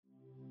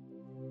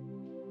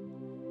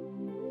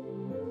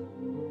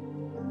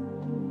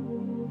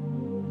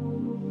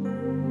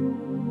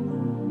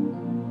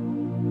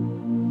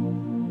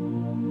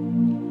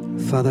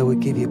Father, we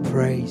give you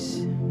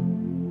praise.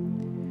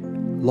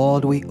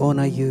 Lord, we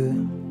honor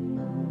you.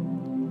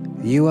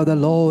 You are the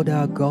Lord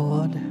our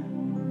God.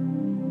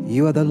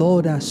 You are the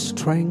Lord our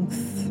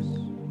strength.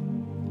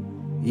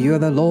 You are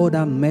the Lord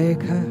our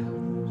maker.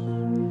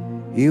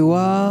 You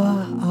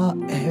are our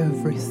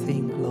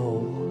everything,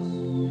 Lord.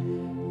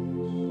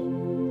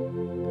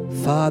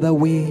 Father,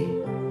 we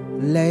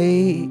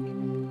lay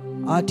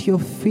at your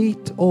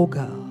feet, O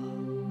God.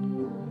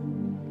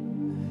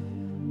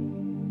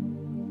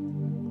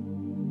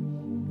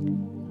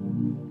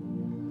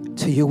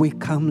 To you we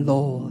come,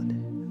 Lord,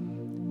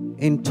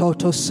 in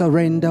total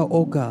surrender,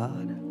 O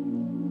God,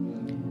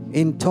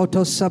 in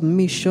total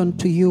submission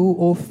to you,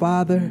 O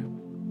Father.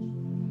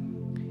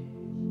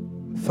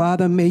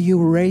 Father, may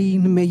you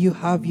reign, may you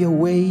have your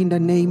way in the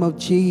name of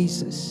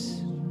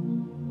Jesus.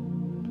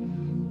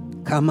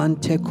 Come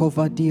and take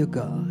over, dear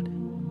God.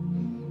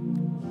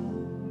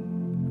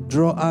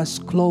 Draw us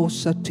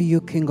closer to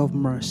you, King of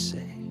mercy.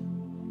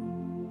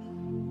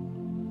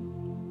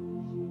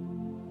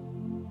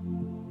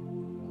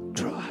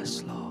 Draw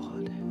us,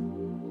 Lord.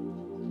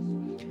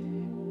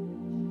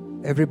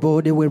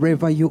 Everybody,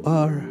 wherever you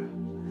are,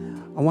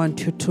 I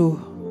want you to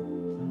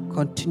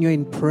continue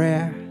in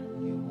prayer.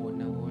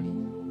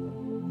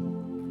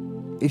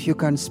 If you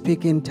can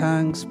speak in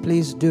tongues,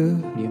 please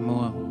do.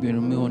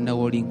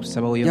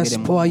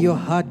 Just pour your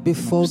heart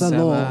before the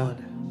Lord.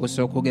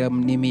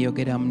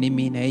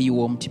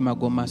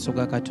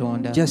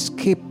 Just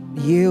keep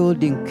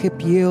yielding,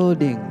 keep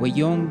yielding.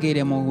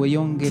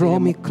 Draw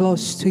me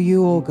close to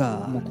you, O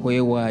God.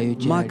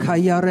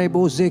 Makaya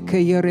rebozeke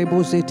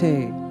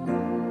yerebozete.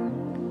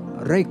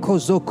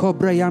 Rekozoko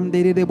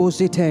brayamdere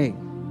rebozete.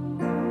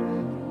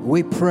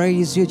 We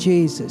praise you,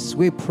 Jesus.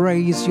 We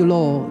praise you,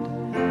 Lord.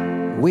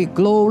 We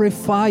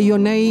glorify your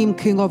name,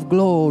 King of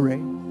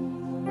glory.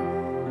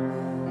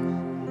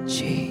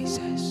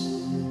 Jesus.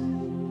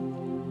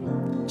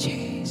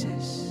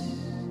 Jesus.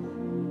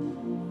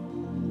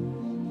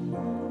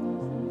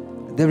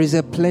 There is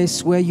a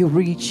place where you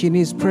reach in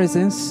his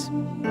presence,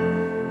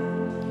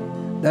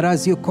 that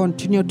as you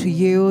continue to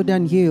yield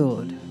and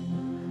yield,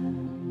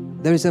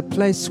 there is a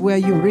place where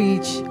you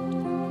reach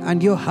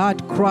and your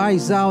heart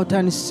cries out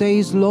and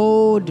says,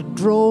 Lord,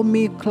 draw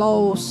me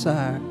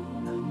closer.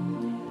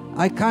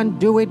 I can't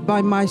do it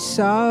by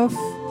myself.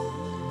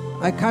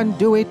 I can't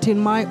do it in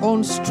my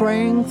own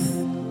strength.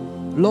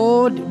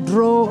 Lord,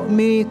 draw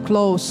me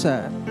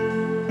closer.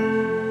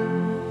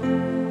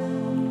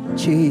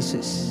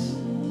 Jesus.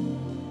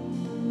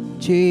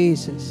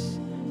 Jesus.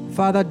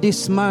 Father,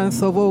 this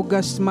month of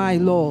August, my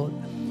Lord,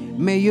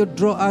 may you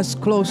draw us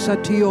closer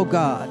to your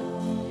God.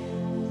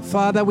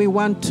 Father, we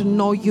want to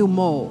know you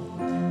more.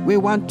 We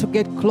want to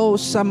get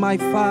closer, my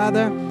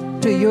Father,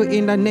 to you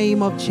in the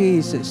name of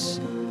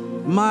Jesus.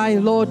 My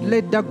Lord,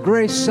 let the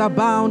grace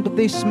abound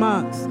this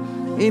month,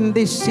 in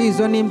this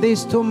season, in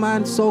these 2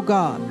 months, oh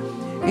God,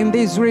 in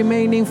these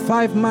remaining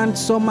 5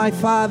 months, oh my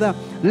Father,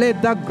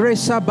 let the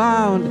grace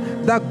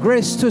abound, the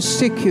grace to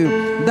seek you,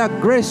 the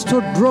grace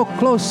to draw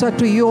closer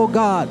to you, oh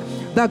God,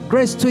 the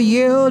grace to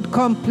yield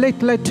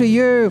completely to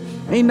you.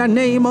 In the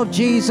name of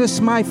Jesus,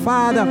 my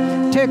Father,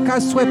 take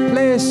us to a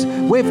place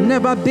we've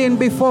never been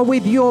before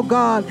with you, oh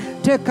God.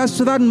 Take us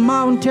to that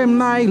mountain,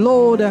 my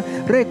Lord. The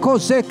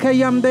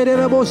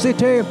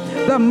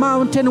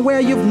mountain where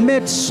you've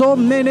met so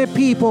many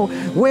people,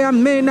 where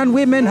men and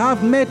women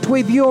have met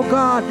with you, oh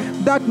God.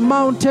 That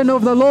mountain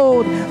of the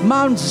Lord,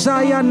 Mount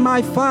Zion,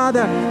 my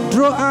Father.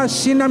 Draw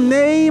us in the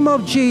name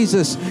of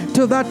Jesus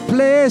to that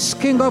place,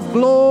 King of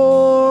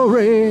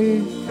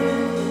glory.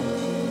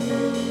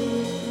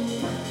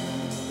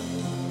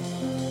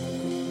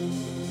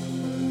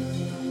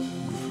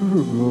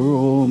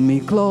 Draw me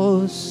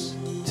close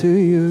to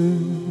you.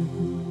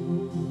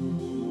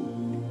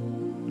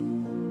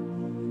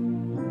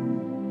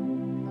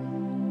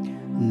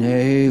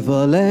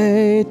 Never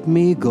let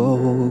me go.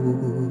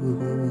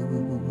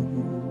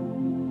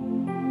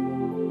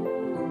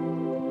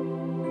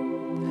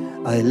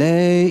 I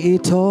lay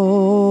it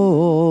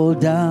all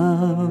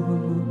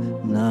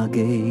down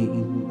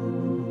again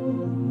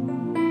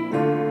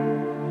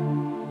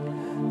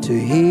to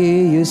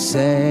hear you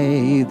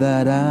say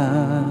that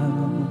I'm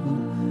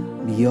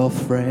your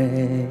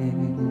friend.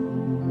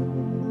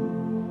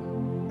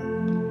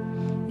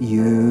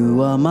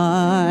 You are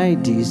my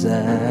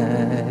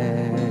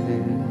desire.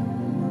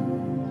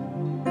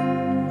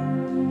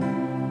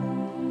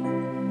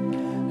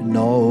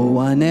 No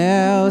one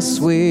else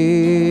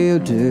will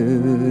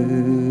do,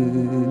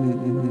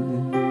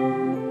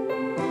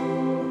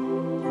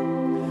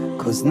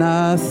 'cause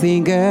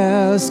nothing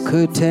else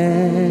could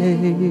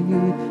take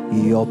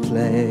your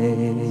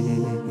place.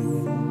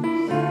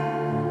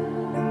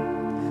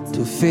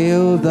 To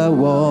feel the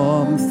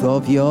warmth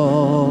of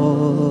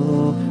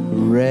your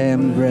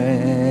embrace.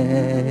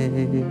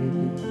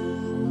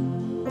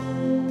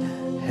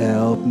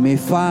 Help me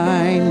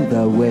find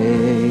the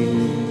way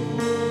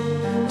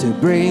to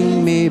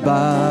bring me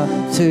back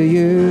to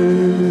you.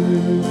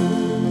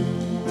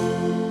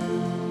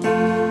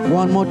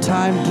 One more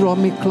time, draw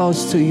me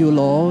close to you,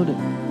 Lord.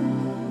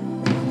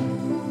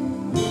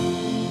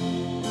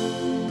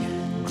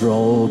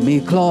 draw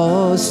me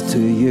close to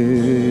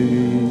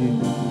you.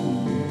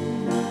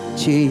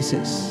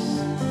 Jesus,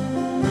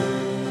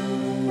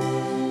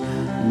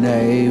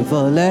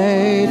 never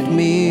let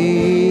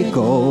me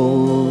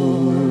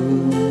go.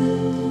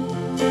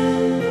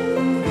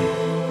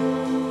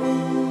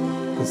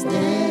 'Cause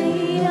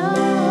Stay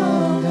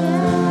all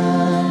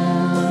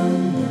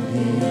around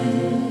me.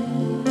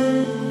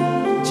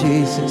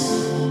 Jesus,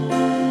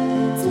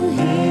 To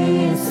hear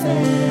you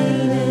say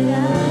that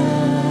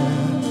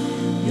I'm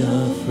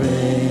your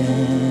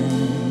friend.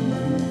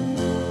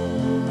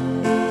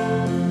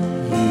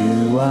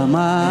 you are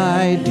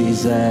my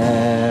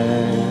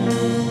desire.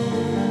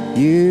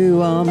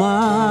 You are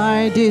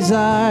my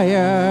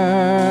desire.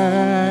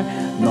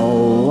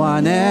 No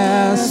one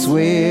else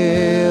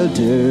will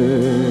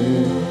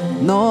do.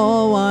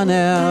 No one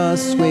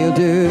else will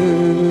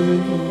do.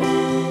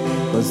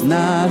 'Cause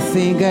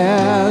nothing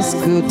else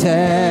could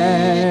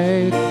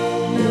take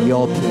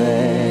your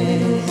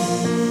place.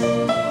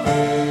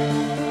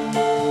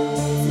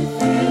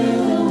 Feel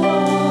the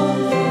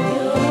warmth of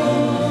your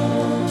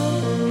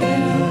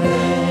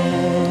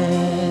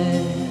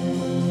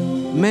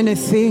embrace. Many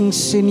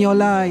things in your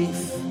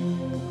life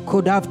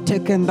could have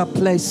taken the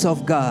place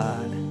of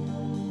God.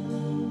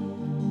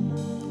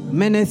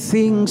 Many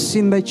things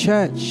in the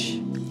church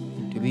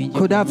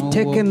could have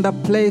taken the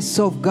place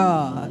of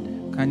God.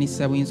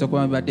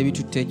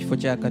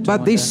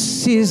 But this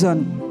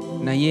season,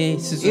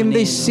 in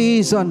this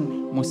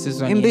season,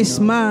 in this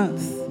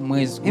month,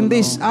 in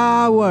this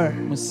hour,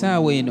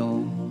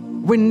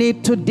 we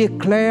need to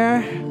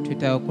declare,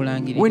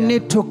 we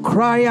need to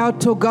cry out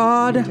to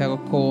God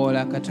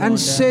and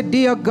say,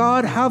 dear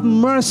God, have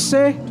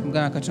mercy,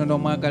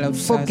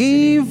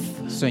 forgive,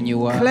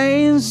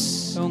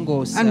 cleanse,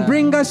 and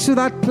bring us to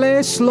that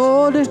place,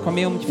 Lord,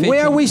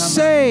 where we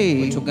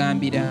say,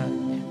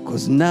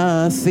 because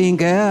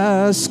nothing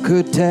else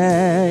could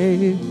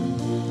take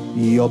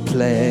your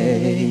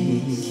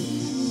place.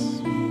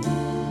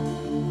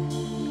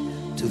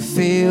 To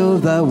feel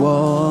the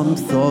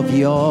warmth of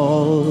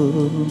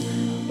your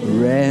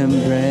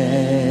embrace.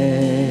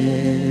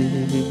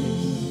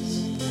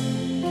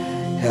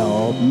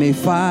 Help me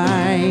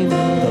find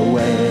the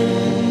way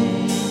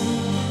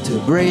to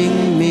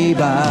bring me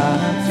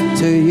back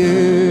to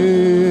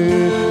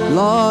you.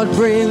 Lord,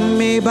 bring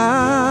me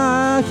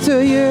back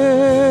to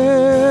you.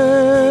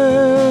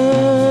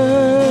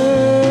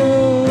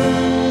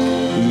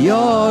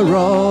 Your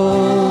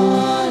all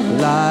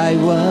I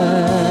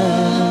want.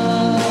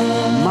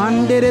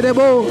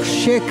 Manderebo,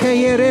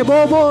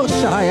 shekeyerebo,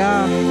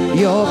 shaya.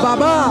 Yo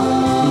baba,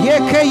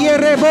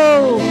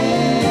 yekeyerebo,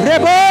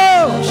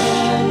 rebosh,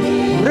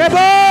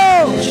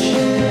 rebosh.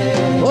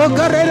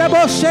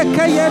 Ogarebo,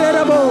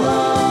 shekeyerebo.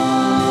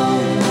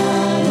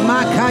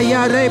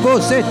 Makaya rebo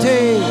sete,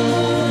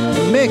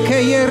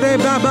 mekeyere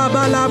baba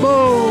balabo,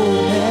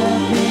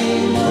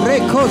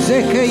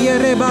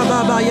 rekozekeyere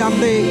baba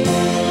bayambe.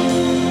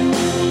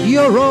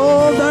 You're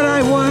all that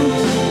I want,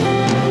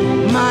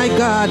 my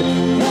God.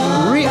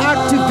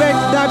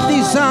 Reactivate that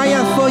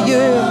desire for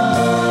you.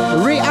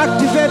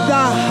 Reactivate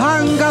the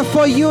hunger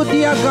for you,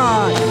 dear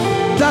God.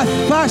 The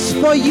thirst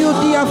for you,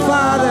 dear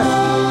Father.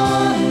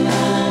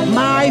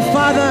 My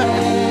Father,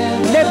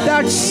 let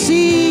that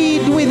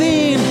seed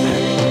within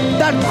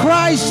that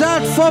cries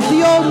out for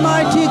the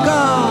Almighty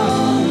God,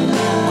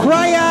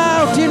 cry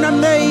out in the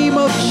name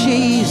of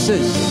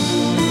Jesus.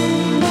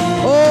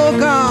 Oh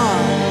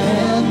God,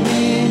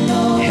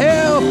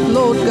 help,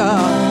 Lord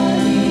God.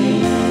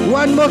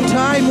 One more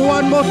time, you're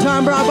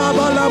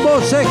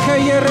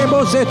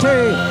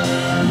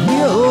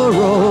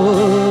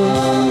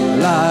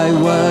all I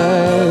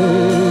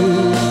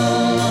want.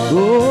 Oh,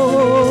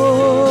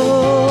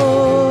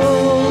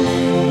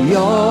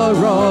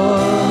 you're all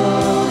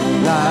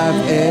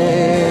I've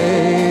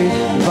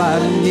ever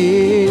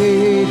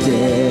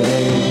needed.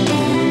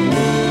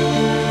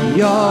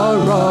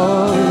 You're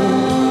all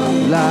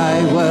I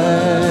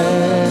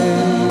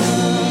want.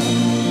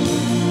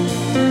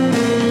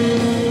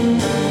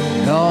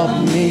 Help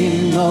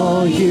me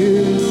know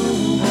you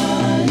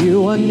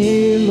are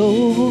near,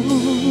 Lord.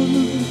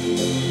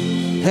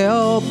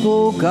 Help,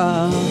 oh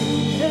God.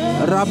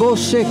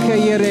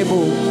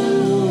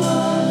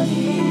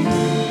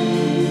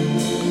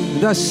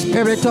 The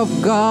Spirit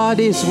of God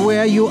is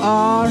where you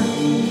are.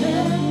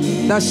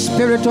 The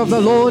Spirit of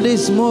the Lord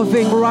is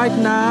moving right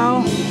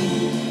now,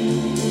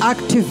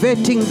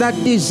 activating that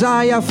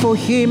desire for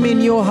Him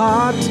in your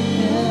heart.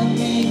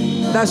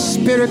 The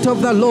Spirit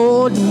of the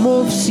Lord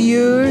moves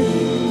you.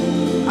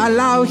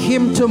 Allow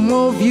Him to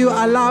move you.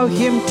 Allow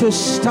Him to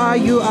stir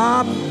you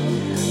up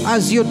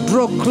as you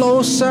draw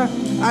closer,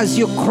 as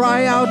you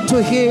cry out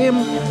to Him,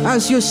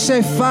 as you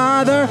say,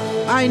 Father,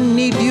 I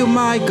need you,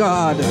 my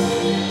God.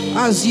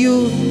 As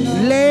you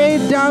lay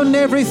down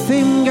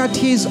everything at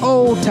His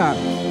altar,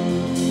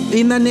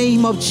 in the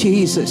name of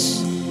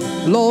Jesus.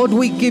 Lord,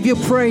 we give you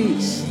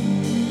praise.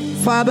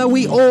 Father,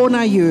 we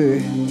honor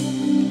you.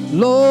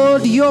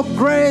 Lord, your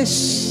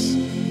grace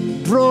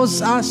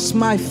draws us,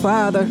 my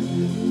Father,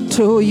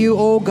 to you,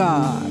 O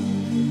God.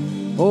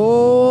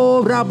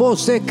 Oh,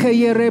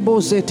 Raboseke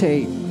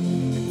Rebosete.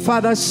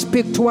 Father,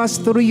 speak to us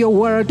through your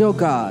word, O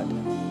God.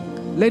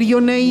 Let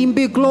your name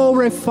be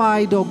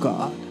glorified, O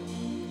God.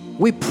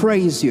 We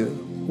praise you.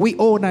 We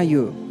honor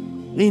you.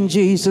 In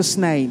Jesus'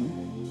 name.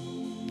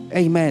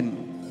 Amen.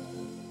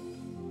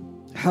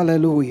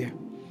 Hallelujah.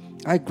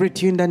 I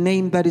greet you in the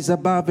name that is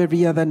above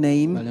every other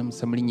name, the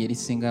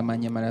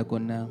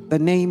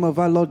name of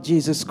our Lord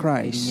Jesus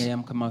Christ.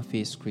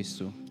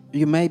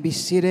 You may be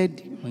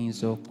seated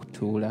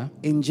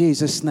in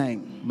Jesus'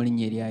 name.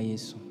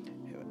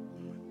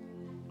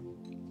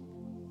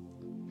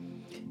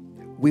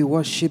 We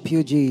worship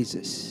you,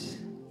 Jesus.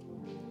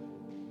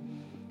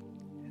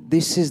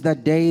 This is the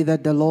day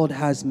that the Lord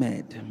has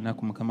made.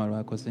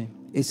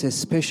 It's a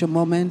special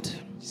moment,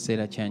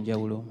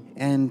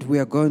 and we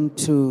are going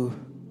to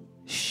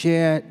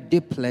share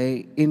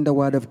deeply in the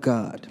Word of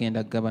God.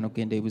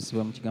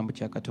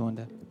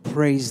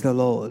 Praise the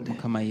Lord.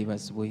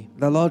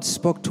 The Lord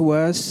spoke to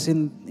us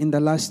in the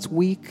last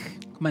week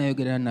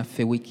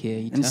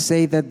and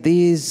say that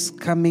these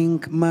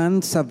coming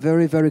months are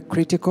very, very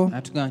critical.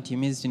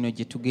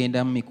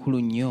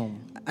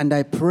 And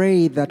I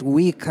pray that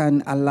we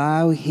can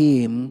allow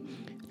Him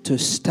to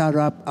stir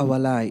up our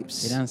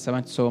lives, to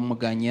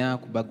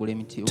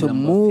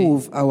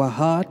move our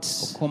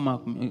hearts,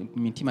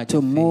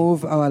 to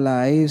move our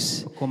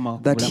lives,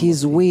 that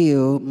His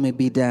will may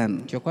be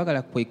done.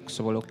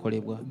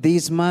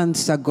 These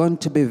months are going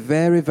to be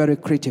very, very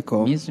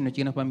critical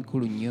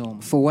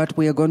for what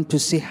we are going to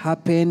see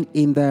happen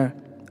in the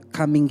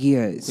coming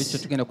years.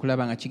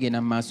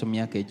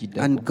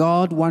 And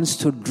God wants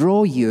to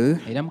draw you,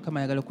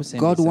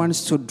 God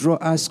wants to draw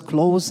us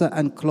closer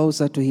and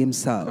closer to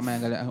Himself.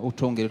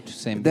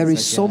 There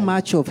is so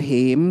much of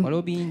Him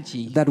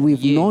that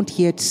we've not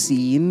yet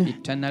seen.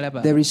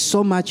 There is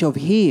so much of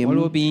Him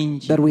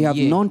that we have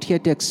not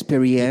yet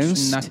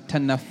experienced.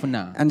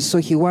 And so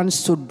He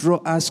wants to draw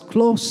us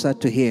closer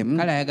to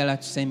Him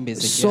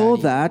so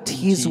that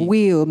His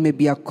will may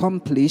be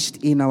accomplished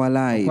in our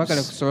lives.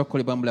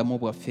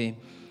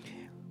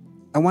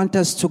 I want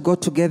us to go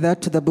together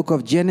to the book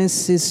of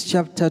Genesis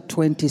chapter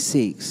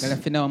 26.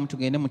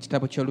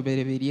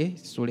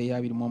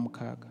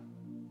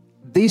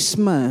 This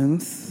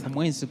month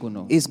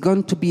is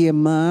going to be a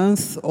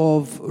month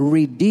of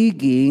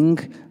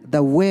redigging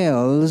the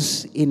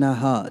wells in our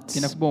hearts.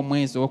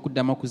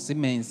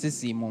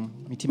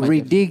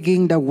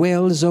 Redigging the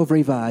wells of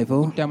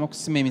revival.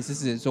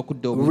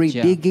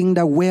 Redigging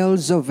the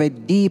wells of a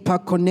deeper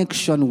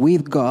connection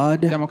with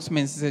God.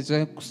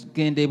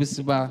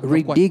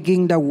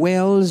 Redigging the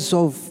wells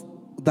of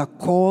the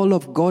call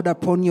of God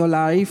upon your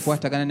life.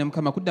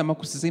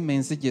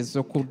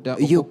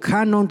 You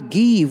cannot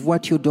give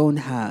what you don't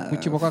have.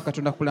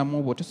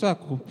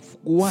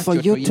 For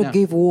you to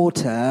give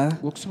water,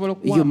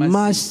 you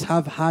must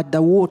have had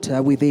the water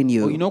within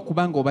you.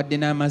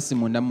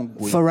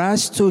 For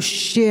us to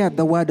share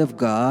the word of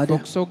God,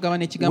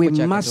 we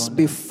must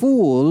be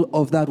full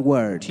of that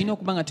word.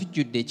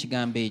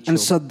 And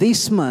so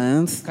this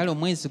month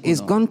is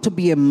going to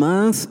be a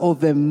month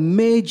of a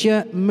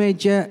major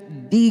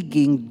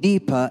digging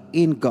deeper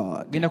in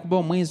God. It's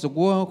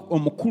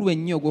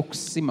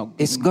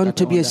going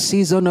to be a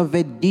season of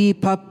a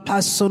deeper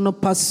personal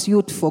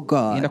pursuit for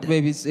God.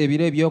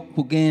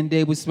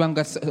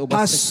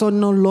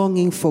 Personal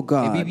longing for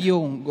God.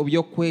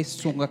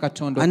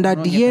 And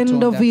at the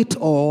end of it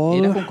all,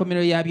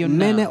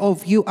 many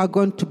of you are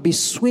going to be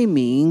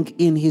swimming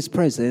in His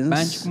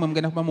presence.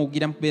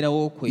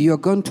 You're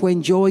going to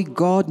enjoy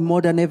God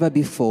more than ever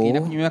before.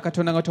 And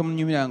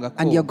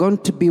you're going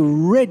to be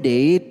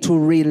ready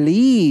to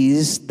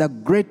release the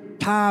great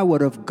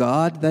power of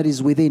God that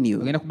is within you.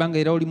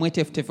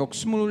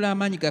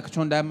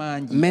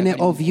 Many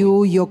of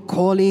you, your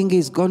calling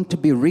is going to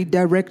be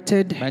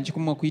redirected.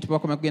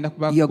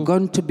 You're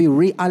going to be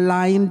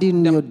realigned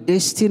in your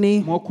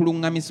destiny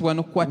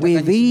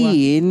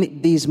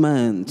within these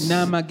months.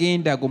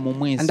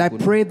 And I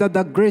pray that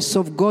the grace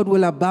of God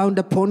will abound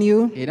upon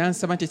you,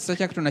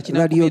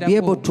 that you'll be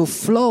able to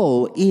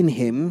flow in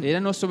Him,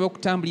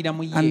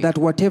 and that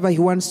whatever He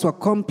wants to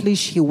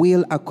accomplish, He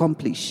will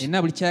accomplish.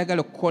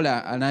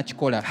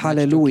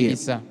 Hallelujah.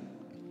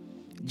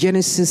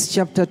 Genesis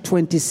chapter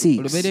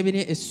 26.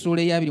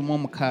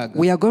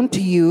 We are going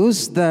to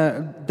use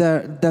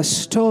the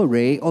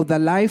story of the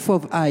life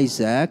of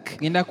Isaac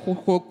in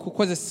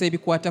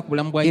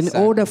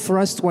order for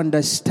us to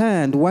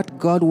understand what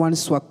God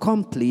wants to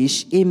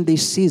accomplish in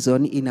this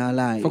season in our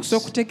lives.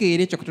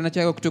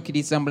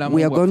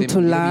 We are going to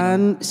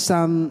learn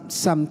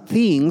some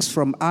things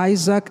from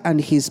Isaac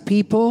and his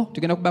people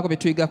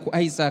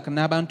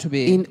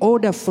in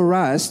order for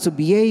us to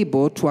be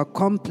able to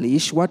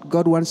accomplish what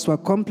God wants to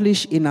accomplish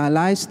in our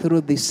lives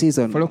through this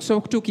season.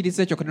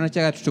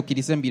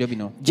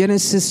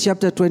 Genesis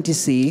chapter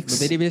 26,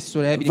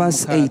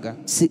 verse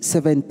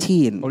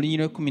 17.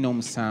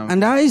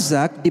 And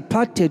Isaac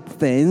departed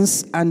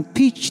thence and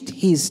pitched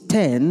his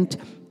tent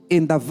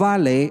in the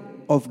valley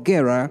of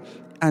Gerar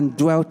and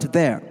dwelt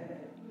there.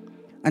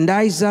 And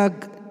Isaac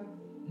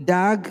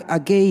dug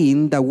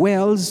again the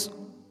wells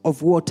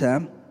of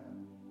water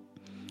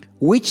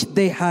which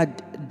they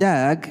had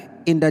dug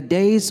in the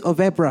days of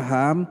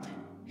Abraham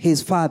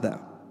his father.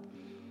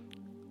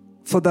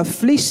 For the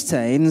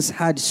Philistines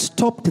had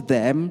stopped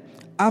them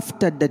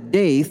after the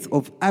death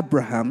of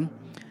Abraham,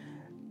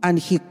 and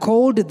he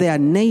called their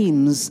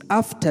names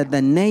after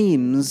the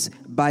names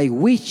by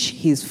which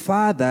his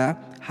father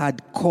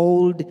had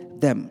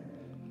called them.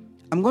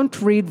 I'm going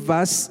to read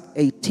verse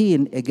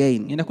 18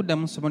 again.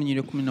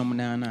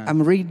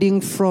 I'm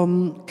reading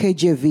from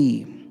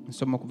KJV.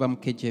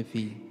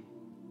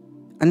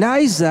 And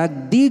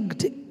Isaac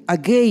digged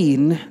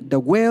again the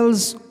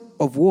wells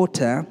of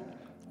water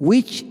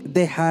which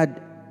they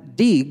had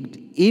digged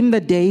in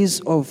the days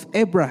of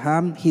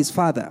Abraham his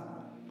father.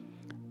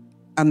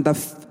 And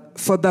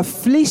for the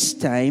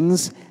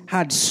Philistines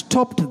had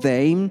stopped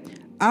them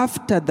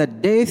after the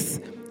death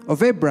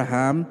of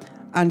Abraham,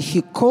 and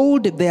he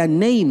called their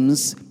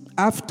names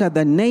after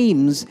the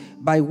names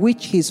by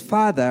which his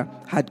father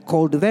had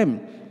called them.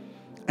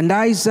 And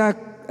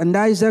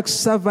Isaac's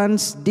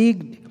servants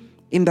digged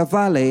in the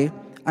valley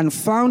and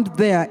found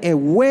there a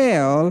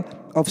well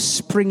of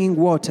springing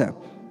water.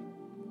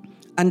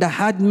 And the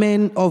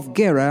herdmen of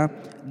Gerar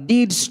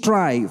did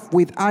strive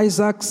with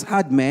Isaac's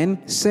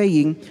herdmen,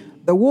 saying,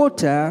 the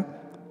water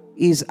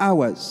is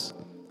ours.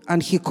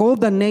 And he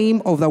called the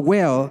name of the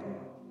well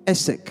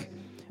Esek,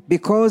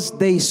 because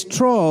they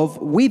strove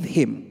with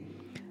him.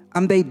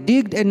 And they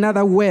digged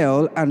another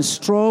well and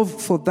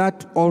strove for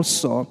that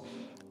also.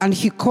 And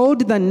he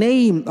called the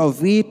name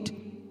of it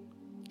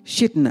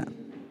Shitna.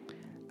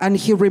 And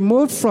he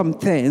removed from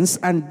thence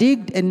and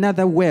digged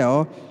another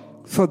well,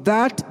 for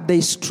that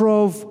they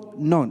strove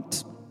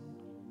not.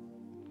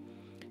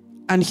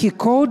 And he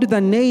called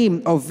the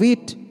name of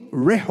it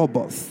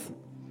Rehoboth.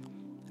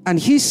 And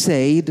he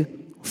said,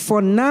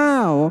 for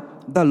now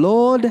the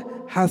Lord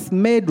hath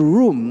made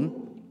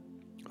room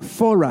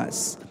for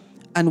us,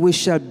 and we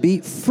shall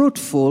be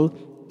fruitful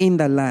in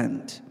the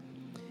land.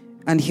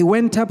 And he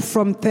went up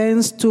from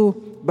thence to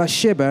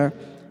Beersheba,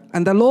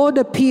 and the Lord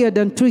appeared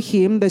unto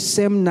him the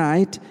same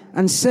night,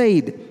 and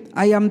said,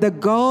 I am the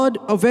God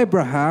of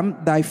Abraham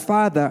thy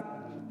father.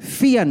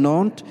 Fear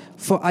not,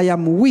 for I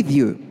am with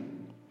you.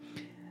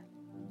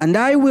 And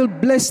I will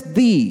bless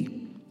thee,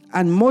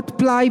 and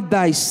multiply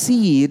thy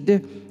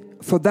seed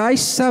for thy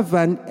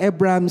servant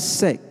Abraham's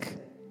sake.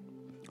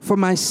 For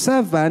my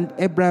servant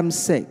Abraham's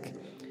sake.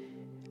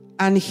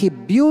 And he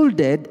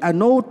builded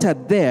an altar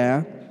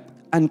there,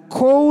 and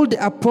called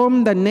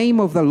upon the name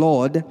of the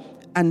Lord,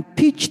 and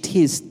pitched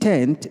his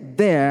tent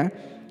there,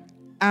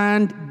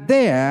 and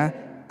there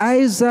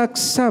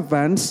Isaac's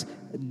servants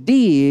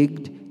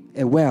digged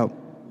a well.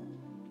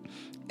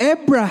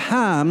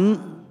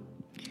 Abraham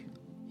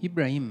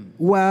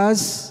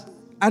was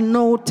an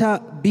altar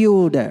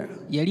builder.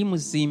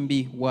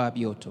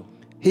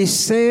 He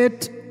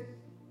set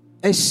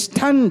a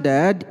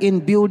standard in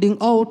building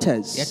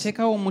altars.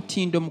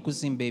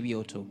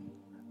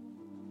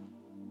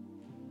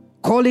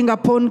 Calling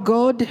upon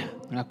God,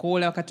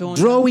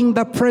 drawing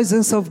the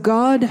presence of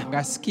God.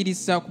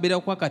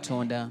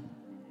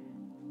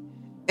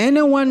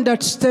 Anyone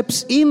that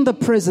steps in the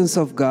presence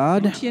of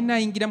God,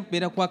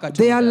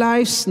 their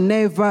lives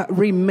never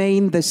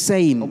remain the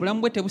same.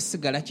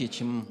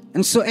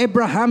 And so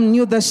Abraham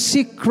knew the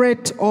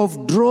secret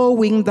of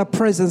drawing the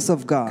presence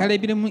of God. He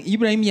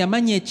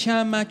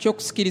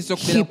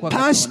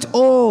passed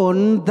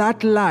on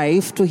that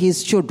life to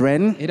his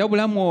children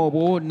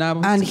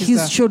and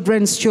his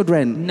children's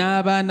children.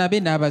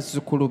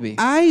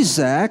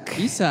 Isaac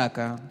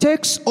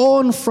takes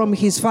on from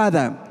his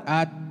father.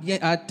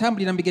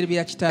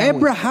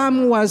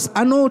 Abraham was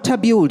an altar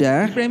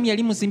builder,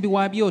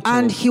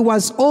 and he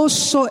was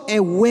also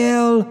a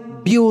well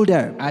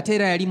builder.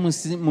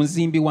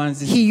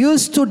 He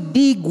used to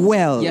dig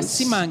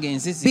wells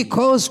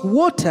because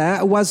water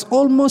was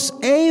almost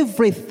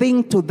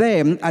everything to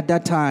them at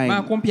that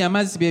time.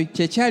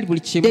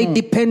 They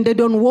depended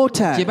on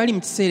water.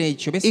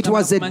 It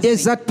was a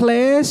desert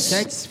place,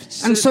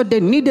 and so they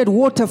needed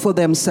water for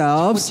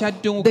themselves.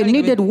 They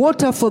needed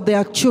water for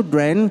their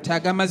children.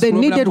 They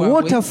needed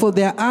water for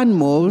their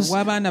animals.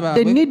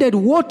 They needed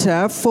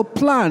water for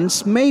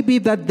plants maybe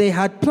that they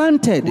had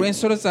planted.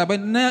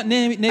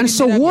 And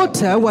so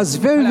water was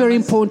very, very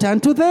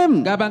important to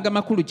them.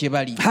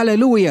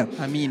 Hallelujah.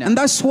 And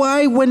that's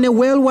why when a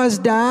well was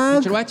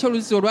dug,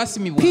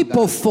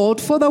 people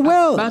fought for the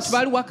wells,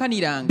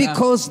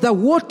 because the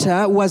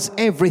water was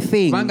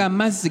everything.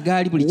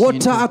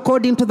 Water,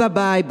 according to the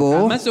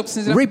Bible,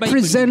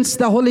 represents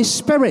the Holy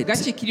Spirit.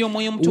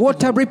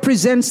 Water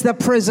represents the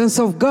presence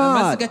of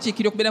God.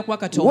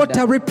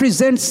 Water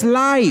represents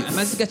life.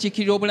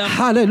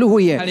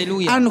 Hallelujah.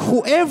 And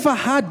whoever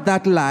had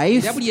that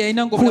life,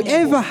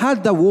 whoever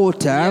had the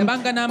water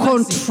Yabanga n'amazzi.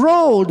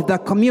 controlled the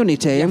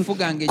community,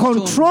 Yafuganga ekitundu.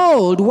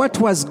 controlled what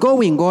was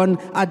going on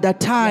at that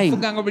time.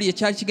 Yafuganga buli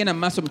ekyali kigenda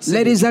mu maaso mu kiseera.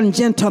 Ladies and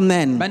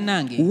gentlemen,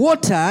 Bannange,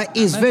 water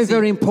is very, amazzi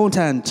very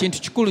important.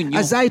 kintu kikulu nnyo.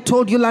 As I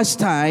told you last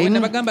Bwe time,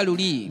 nabagamba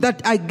luli,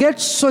 that I get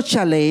so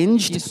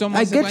challenged,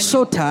 I get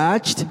so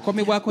touched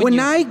when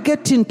I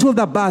get into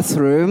the bwe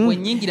bathroom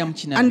nnyingira mu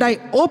kinaabiro, and I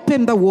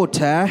open the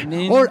water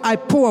or I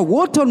pour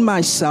water on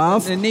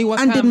myself, and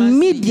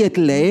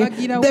immediately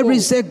there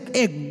is a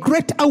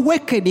great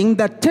awakening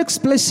that takes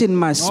place in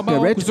my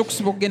spirit.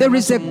 There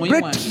is a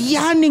great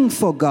yearning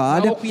for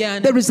God.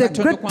 There is a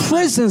great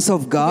presence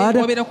of God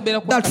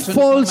that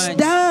falls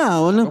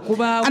down,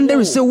 and there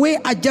is a way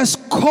I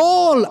just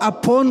call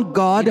upon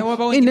God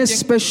in a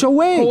special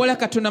way. kowola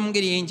Katonda mu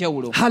ngeri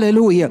ey'enjawulo.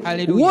 Hallelujah.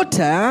 Hallelujah.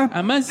 Water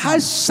Amazzi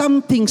has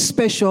something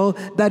special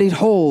that it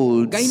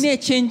holds. galina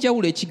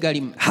ekyenjawulo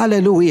ekigalimu.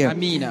 Hallelujah.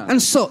 Amina.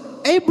 And so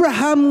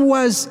Abraham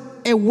was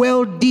a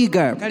well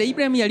digger. Kale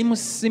Ibulayimu yali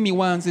musimi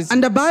wanzizi.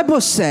 And the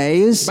Bible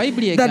says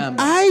Bayibuli that egamba,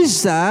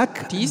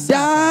 Isaac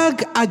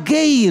dug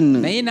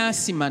again naye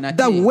n'asima nate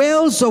the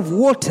wells of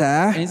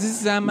water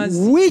enzizi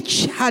z'amazzi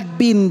which had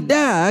been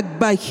dug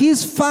by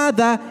his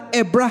father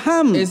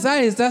Abraham.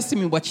 ezaali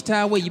ezaasimibwa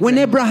kitaawe When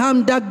Ibulayimu.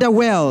 Abraham dug the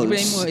wells,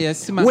 Ibulayimu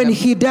yasima when ga-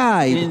 he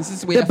died,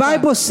 enzizi bwe the yafa.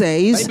 Bible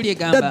says Bayibuli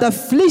egamba, that the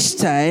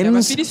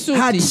Philistines Abafirisuuti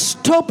had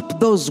stopped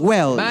those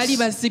wells. baali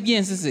bazibye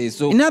enzizi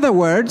ezo. In other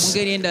words,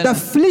 Mu ngeri endala, the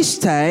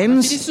Philistines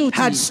Abafirisuuti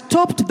had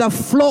stopped the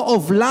flow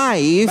of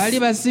life baali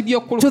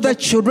bazibye to the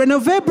children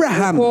of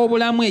Abraham.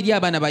 okw'obulamu eri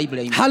abaana ba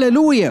Ibulayimu.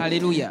 Hallelujah.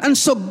 Hallelujah. And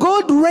so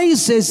God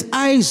raises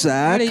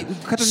Isaac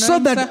so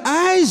that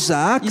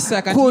Isaac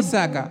could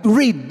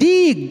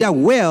redig the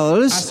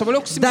wells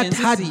that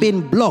had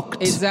been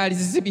blocked. ezaali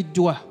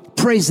zizibiddwa.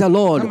 Praise the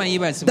Lord. Kama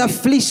yibazibwe. The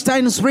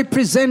Philistines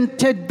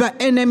represented the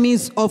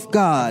enemies of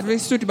God.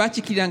 Abafirisuuti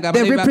bakiikiranga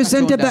They abalabe ba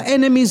represented Katonda. the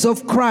enemies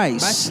of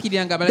Christ.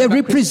 Bakiikiranga abalabe They ba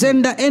Kristo.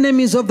 represent the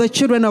enemies of the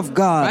children of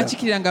God.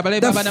 Bakiikiranga abalabe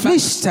The b'abaana ba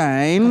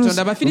Philistines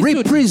Katonda. Abafirisuuti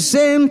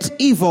represent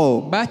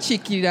evil.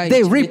 bakiikirira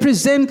They ekibi-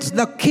 represent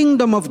the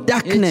kingdom of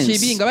darkness.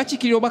 ekibi nga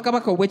bakiikirira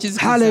obwakabaka obw'ekizikiza.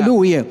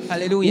 Hallelujah.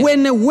 Hallelujah.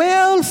 When a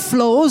well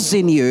flows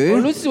in you,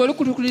 Oluusi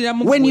olukutukulira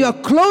mu when ggwe, you are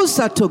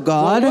closer to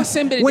God,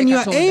 when you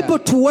are able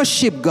to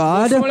worship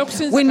God,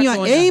 when you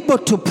are able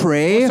to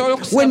pray,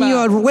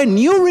 when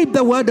you read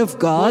the word of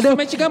God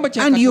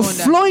and you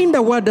flow in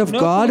the word of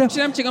God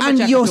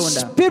and your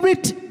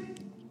spirit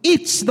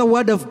eats the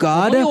word of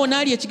God, omwoyo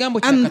onaalya ekigambo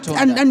kya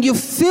Katonda. and you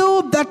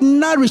feel that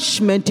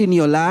nourishment in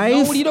your life,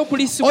 N'owulira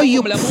okuliisibwa or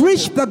you kw'omulamu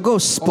preach gwo, the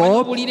gospel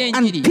oba n'owulira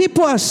and enjiri,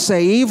 people are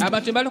saved,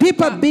 abantu balokoka,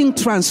 people are being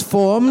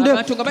transformed,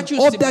 abantu nga or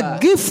bakyusibwa, the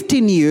gift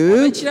in you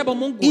ekirabo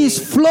mu ggwe is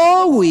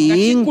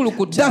flowing, nga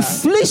kikulukuta, the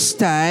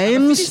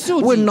Philistines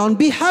Abafirisuuti will not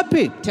be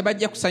happy.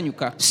 tebajja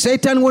kusanyuka.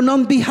 Satan will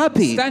not be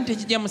happy. Sitaani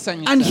tekijja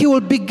musanyusa. And he will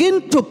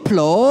begin to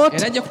plot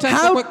Era ajja kutandika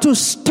how to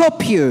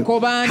stop you,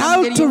 kobaana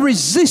how engeri to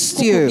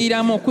resist you.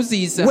 kukugiramu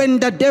okuziyiza. When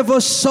the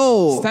devil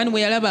saw Sitaani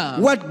bwe yalaba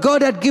what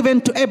God had given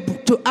to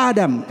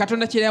Adam,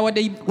 Katonda kye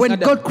yawadde when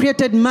Adamu. God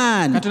created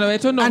man Katonda bwe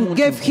yatonda and omuntu,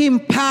 gave him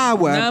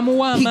power,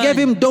 n'amuwa he gave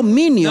him amaanyi,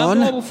 dominion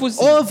n'amuwa obufuzi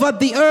over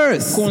the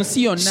earth. ku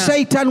nsi yonna.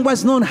 Satan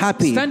was not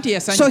happy. Sitaani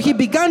teyasanyuka. So he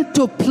began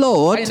to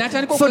plot Kale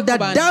n'atandika for the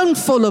okwekubanja.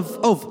 downfall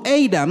of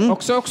Adam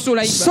okusobola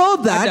okusuula so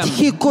that Adamu.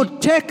 he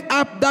could take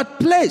up that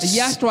place.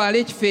 yatwala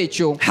ekifo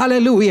ekyo.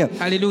 Hallelujah.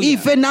 Hallelujah.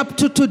 Even up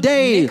to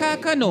today, Ne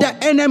kaakano,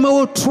 the enemy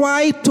will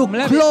try to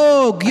Omulabe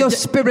clog your ajja-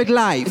 spirit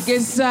life.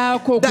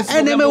 gezaako The okusiba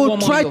enemy obulamu will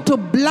try bw'omwoyo. to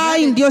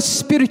blind your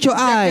spiritual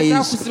eyes.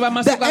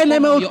 The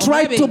enemy will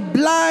try to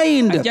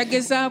blind Ajja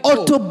gezaako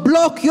or to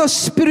block your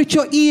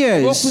spiritual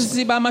ears.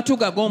 okuziba amatu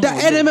The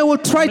g'omwoyo. enemy will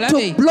try to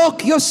Omulabe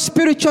block your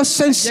spiritual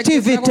ajja gezaako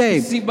sensitivity.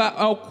 okuziba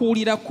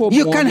okuwulirako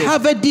You can obwongo.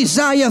 have a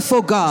desire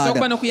for Osobola okuba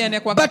God, n'okuyaana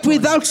kwa but Katonda.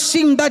 without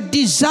seeing that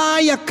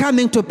desire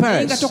coming to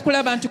Naye nga pass.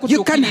 tokulaba nti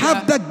You can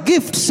have kutuukirira. the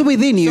gifts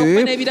within you,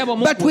 Sokuba n'ebirabo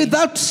mu but ggwe.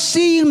 without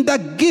seeing the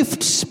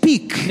gift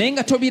speak, Naye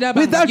nga tobiraba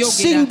nga without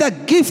seeing byogera. the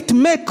gift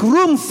make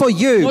room for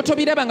you.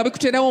 N'otobiraba nga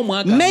bikuteerawo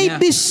omwaganya.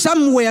 Maybe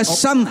somewhere, Oba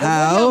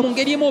somehow, mu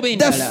ngeri emu oba the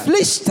endala.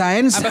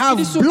 Philistines have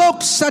Abafirisuuti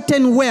blocked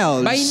certain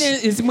wells.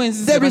 balina ezimu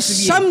enzizi There is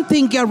zebasibye.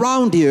 something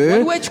around you.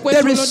 Waliwo ekikwetolodde.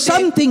 There is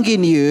something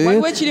in you.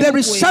 Waliwo ekiri There mu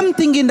is ggwe.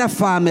 something in the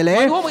family.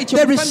 Waliwo ekyo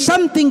There mu is family.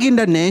 something in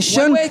the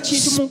nation Waliwo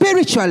ekintu mu-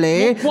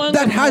 spiritually mu ggwanga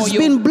that has mwoyo.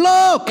 been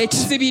blocked.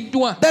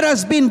 Ekizibiddwa. That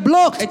has been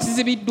blocked.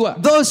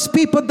 Ekizibiddwa. Those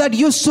people that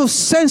used to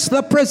sense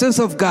the presence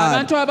of God.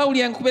 Abantu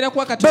abawulira kubeera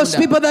kwa Those Katonda.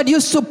 people that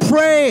used to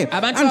pray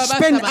Abantu and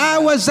spend abasabanga.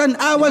 hours and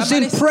hours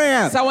in Abamala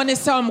prayer. essaawa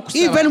n'essaawa mu kusaba.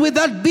 Even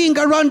without being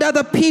around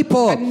other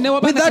people, Ne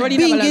wabanga without tebalina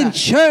being balala. in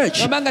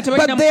church, Wabanga tebalina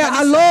but mu they are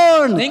kanisa.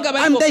 alone Naye nga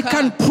bali and they bokka.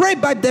 can pray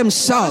by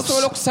themselves.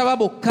 Basobola okusaba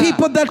bokka.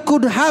 People that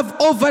could have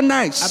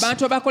overnights,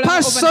 Abantu abakola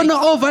personal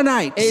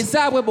overnights,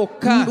 ezaabwe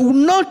bokka.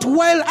 not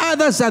while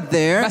others are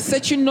there,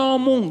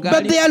 Bassekinnoomu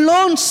but they are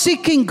alone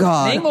seeking Naye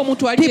God.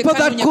 ng'omuntu ali People yekka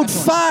that anoonya could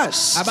Katonda.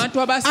 fast Abantu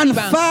and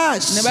abasiibanga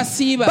fast ne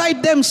basiiba. by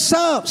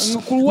themselves,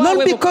 Ku lwabwe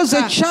not because the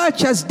bokka.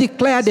 church has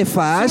declared a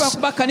fast,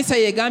 Kuba kanisa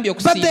yeegambye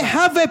but they okusiiba.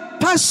 have a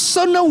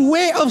personal personal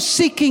way of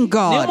seeking naye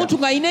God, omuntu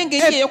ng'alina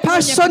engeri a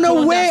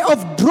personal way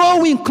of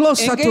drawing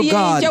closer to engeri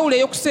God. ey'enjawulo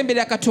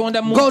ey'okusemberera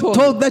katonda mu God muntu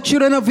told the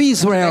children of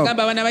Israel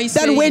agamba abaana ba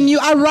that when Isirayiri you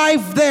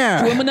arrive bwe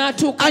there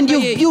munaatuuka and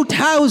you've naye built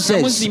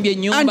houses muzimbye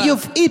ennyumba, and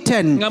you've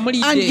eaten nga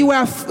mulidde,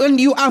 and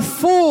you are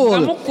full,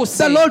 nga mukkuse,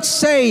 the Lord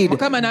said,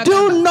 Mukama n'agamba,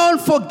 do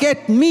not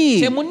forget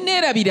me.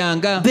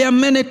 temunneerabiranga. There are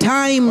many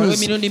times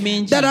Olw'emirundi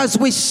mingi that as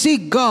we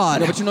seek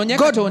God, nga bwe tunoonya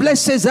God Katonda,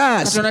 blesses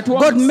us. Katonda tuwa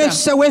God omukisa,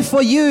 makes a way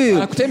for you.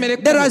 akutemera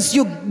ekkubo. That as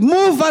you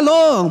move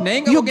along,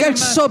 Naye nga you bw'ogenda get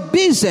so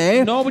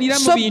busy, n'obulira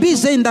mu so bintu,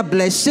 busy in the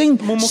blessing,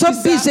 mu so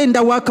mukisa, busy in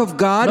the work of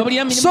God,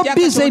 n'obulira mu mirimu so gya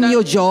busy in Katonda,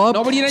 your job,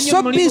 n'obulira nnyo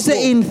so mu mulimu busy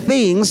gwo, in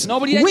things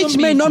n'obulira nnyo which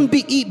mu may bintu, not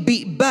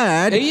be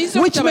bad,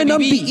 ebiyinza which may obutaba not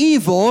be bibi,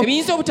 evil,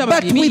 ebiyinza obutaba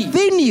but bibi,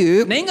 within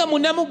you, naye nga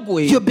munnamu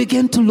ggwe you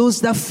begin to lose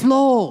the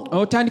flow.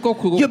 otandika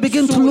You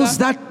begin to lose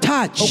that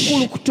touch.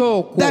 okukulukuta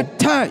okwo. That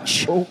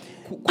touch. Okukulukuta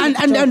And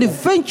okwo.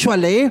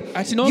 eventually,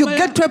 Ati you n'omala-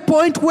 get to a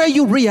point where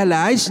you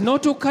realize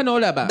n'otuuka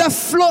n'olaba the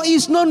flow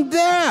is not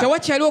there.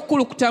 tewakyali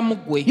okukulukuta mu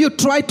ggwe, You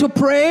try to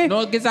pray,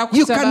 n'ogezaako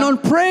you kusaba,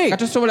 cannot pray. nga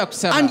tosobola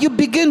kusaba, And you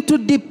begin to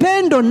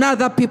depend on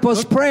other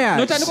people's prayers.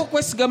 n'otandika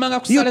okwesigamanga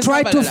ku You ssala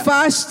try to z'abalala.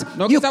 fast,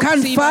 N'ogeza you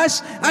can't kusiiba,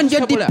 fast, and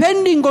you're tosobola.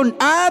 depending on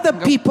other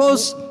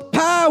people's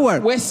power,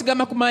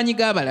 weesigama ku maanyi or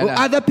g'abalala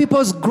other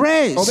people's oba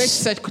grace.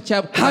 ekisa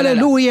kya balala.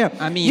 Hallelujah.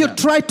 You Amiina.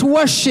 try to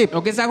worship,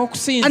 ogezaako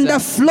and the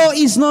kusinza flow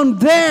is not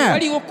there.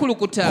 waliwo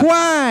okukulukuta.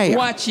 Why?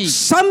 Lwaki?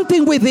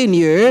 Something within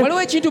you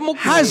waliwo ekintu mu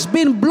has ggwe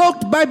been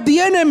blocked by the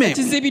enemy.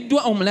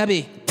 kizibiddwa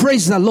omulabe.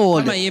 Praise the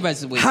Lord. Mukama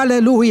yeebazibwe.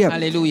 Hallelujah.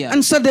 Hallelujah.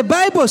 And so the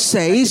Bible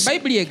says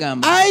bayibuli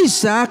egamba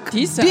Isaac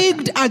Isaac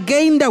digged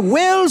again the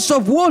wells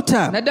of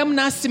water. naddamu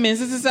n'asima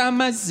enzezi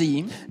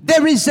z'amazzi.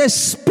 There is a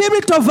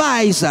spirit of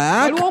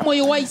Isaac waliwo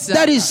omwoyo wa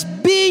that Isaaka is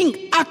being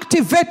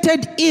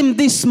activated in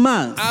this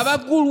month.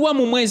 abagulwa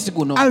mu mwezi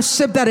guno. I'll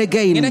say that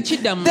again. Ngenda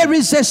kiddamu. There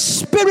is a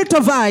spirit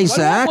of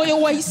Isaac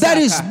omwoyo wa Isaaka that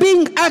is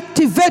being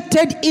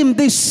activated in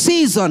this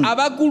season.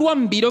 abagulwa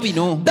mu biro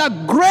bino. The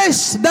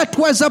grace that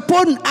was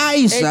upon ekisa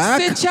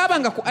Isaac,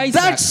 ekyabanga ku that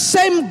Isaac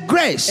same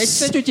grace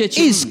Ekisa ekyo kye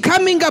kimu. is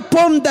coming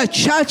upon the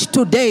church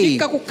today.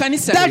 kikka ku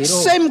kkanisa That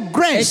leero. same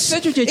grace Ekisa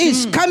ekyo kye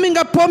is kimu. coming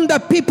upon the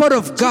people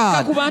of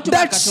God. ku bantu ba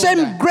That Katonda.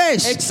 same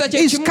grace Ekisa kye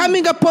is kimu.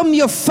 coming upon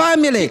your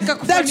family. Kikka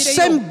ku That family yo.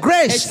 same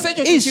grace Ekisa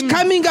ekyo kye is kimu.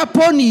 coming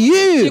upon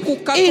you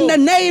Kikukkako. in the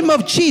name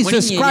of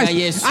Jesus Mu linnya Christ.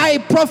 lya Yesu. I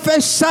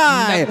prophesy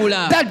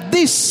Ndagula. that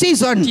this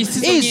season Ti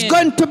season is ye.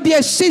 going to be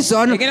a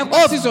season Egenda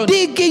kuba of season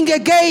digging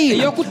again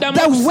ey'okuddamu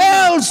the okusima.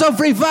 wells of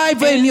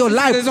revival in your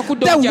life, Ez'okudda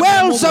the obujja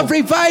wells bulamu of bwo.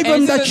 revival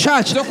in the Ez'okudda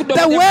church, obujja the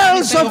bulamu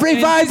wells bwo. of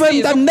revival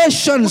in the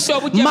nations.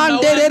 Ez'okudda obujja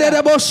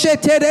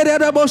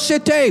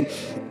Manderereboshete.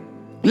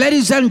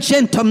 Ladies and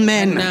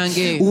gentlemen,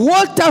 Nange.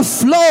 water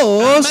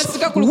flows Amazzi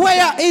gakulukuta.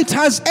 where it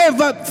has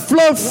ever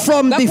flowed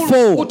from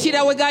before.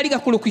 gakulukutira we gaali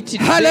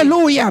gakulukutidde.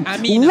 Hallelujah.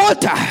 Amiina.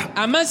 Water,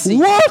 Amazzi.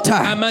 water,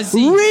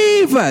 Amazzi.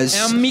 rivers,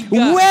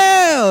 Emigga.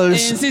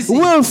 wells Enzizi.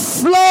 will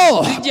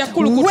flow Zijja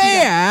kulukutira.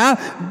 where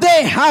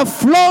they have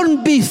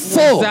flown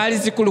before. zaali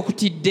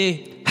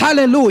zikulukutidde.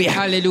 Hallelujah.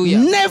 Hallelujah.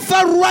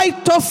 Never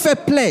write off a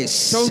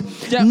place.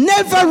 Tojja-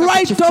 Never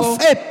write off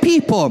a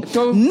people.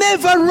 To-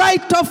 Never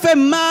write off a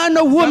man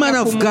or woman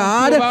of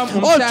God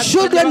or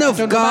children of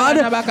God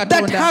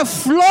that have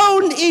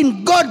flown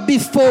in God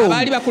before,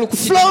 Abaali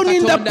bakulukutidde flown mu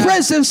in the Katonda.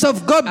 presence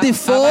of God Abaali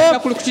before,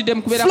 bakulukutidde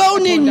mu kubeera kwa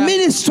flown in Katonda.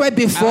 ministry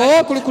before,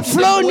 Abaali bakulukutidde mu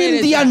flown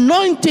in the buweereza.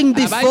 anointing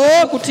Abaali before.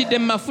 bakulukutidde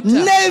mu mafuta.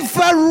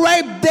 Never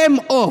write them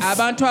off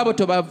abantu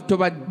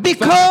abo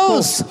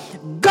because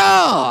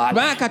God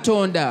kubanga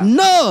Katonda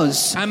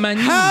knows Amanyi.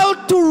 how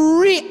to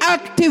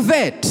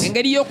reactivate,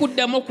 engeri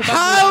y'okuddamu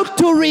how okubagula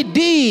to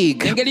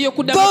redig engeri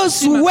y'okuddamu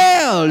those okusima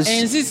wells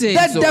enzizi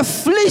that ezo the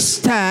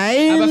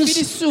Philistines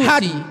Abafirisuuti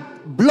had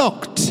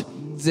blocked.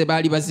 ze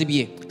baali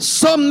bazibye.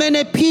 So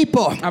many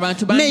people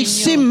Abantu bangi may nnyo.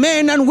 see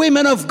men and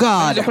women of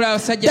God Bayinza okulaba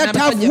abasajja that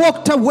have n'abasajja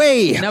walked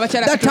away,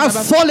 n'abakyala that Katonda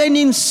have fallen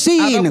in sin,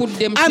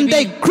 abagudde mu and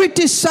they kibi.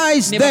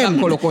 criticize Ne them.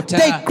 babakolokota.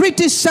 They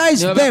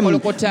criticize Ne them.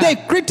 babakolokota. They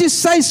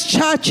criticize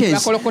churches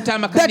Bakolokota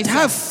that amakanisa.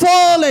 have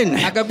fallen.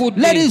 Agagudde.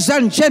 Ladies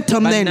and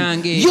gentlemen,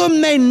 Bannange. you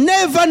may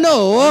never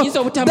know Oyinza the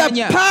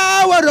obutamanya.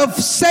 power of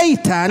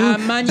Satan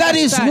Amaanyi that ga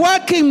is Sataani.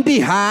 working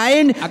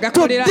behind to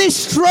Agakolera.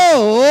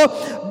 destroy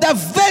the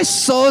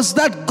vessels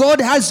that God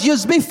has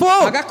used before.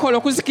 agakola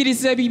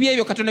okuzikiriza ebibi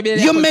ebyo Katonda bye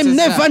You may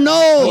never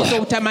know Oyinza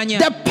obutamanya.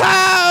 the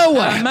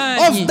power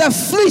Amaanyi. of the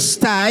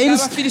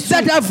Philistines Abafirisuuti.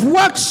 that have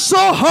worked so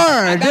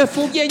hard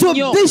Agafuubye to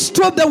ennyo.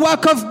 destroy the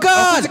work of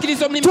God,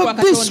 Okuzikiriza omulimu to gwa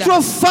Katonda.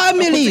 destroy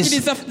families,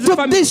 Okuzikiriza to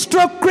family.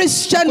 destroy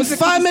Christian Okuzikiriza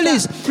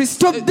families,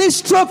 Kristo- to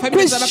destroy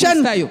families Christian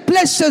z'Abakristaayo.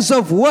 places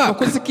of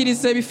work.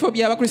 okuzikiriza ebifo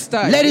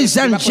by'Abakristaayo. Ladies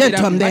and Bye bakoleramu.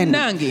 gentlemen,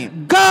 Bannange,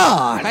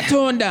 God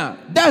Katonda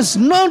does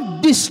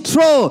not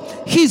destroy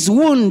his his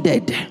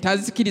wounded.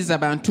 tazikiriza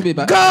bantu be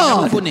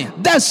God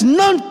does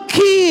not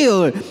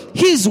kill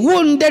his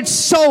wounded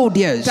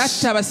soldiers.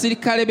 tatta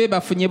abasirikale be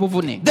bafunye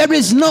buvune. There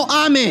is no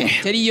army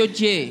teriyo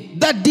gye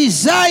that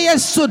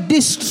desires to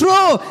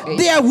destroy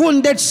their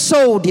wounded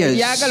soldiers.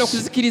 yagala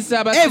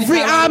okuzikiriza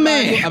Every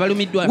army,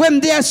 abalumiddwa. when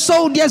their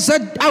soldiers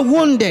are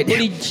wounded,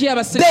 bulijjo they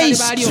abasirikale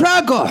baali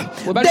struggle.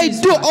 They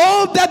do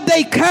all that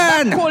they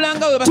can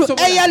to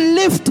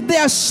airlift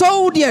their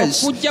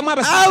soldiers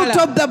out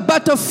of the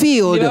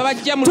battlefield,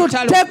 to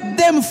take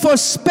them for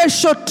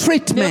special ne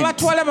treatment.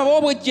 batwala babawa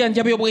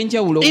obwejjanjabi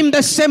obw'enjawulo. In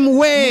the same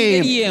way,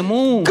 Engeri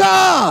emu,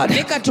 God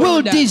ne Katonda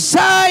will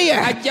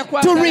desire ajja to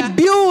kwagala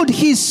rebuild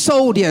his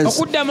soldiers,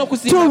 okuddamu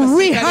okuzimba to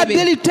abasirikale be,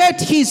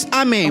 rehabilitate his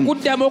army,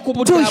 okuddamu to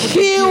okubudaabuda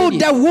heal eggye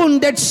the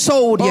wounded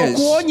soldiers.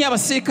 okuwonya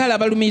abasirikale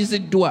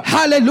abalumiziddwa.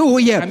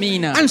 Hallelujah.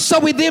 Amina. And so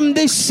within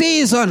this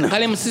season,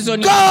 kale mu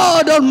sizoni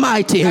God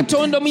Almighty,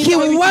 Katonda omuyinza He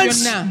w'ebintu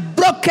wants byonna.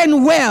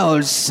 broken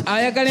wells.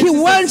 Ayagala He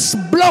enzizi wants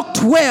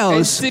blocked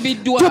wells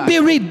ezisibiddwa. to be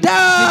redug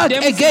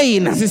Ziddemu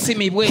again.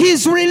 zisimibwe.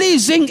 He's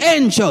releasing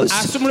angels.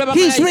 Asumula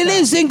He's bamalayika.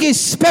 releasing His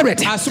Spirit.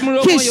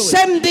 Asumula He's omwoyo we.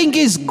 sending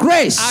His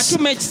grace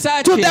atuma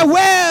ekisa to kye the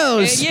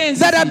wells eri enzizi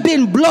that have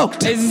been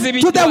blocked,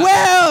 ezizibiddwa. to the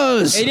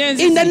wells Eri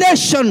enzizi in the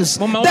nations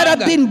mu mawanga that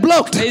have been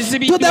blocked, to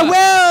ezizibiddwa. the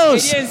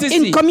wells Eri enzizi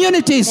in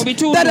communities mu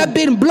bitundu that have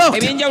been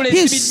blocked. ebyenjawulo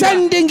He's ezizibiddwa.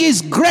 sending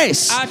His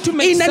grace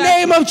Atuma in the ekisa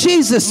name kye of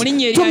Jesus mu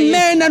linnya to erya Yesu.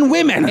 men and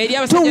women, Eri to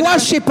abasajja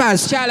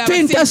worshippers, n'abakyala to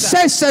abasinza,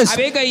 intercessors,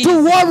 abeegayiriza,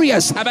 to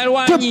warriors,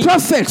 abalwanyi, to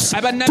prophets,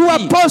 abannabbi,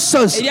 to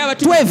apostles, eri to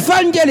abatume,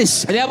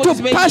 evangelists, eri to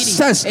abakozi b'enjiri,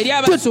 pastors, eri to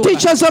abasumba,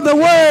 teachers of the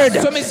word.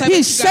 abasomesa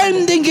He's b'ekigambo.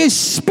 sending His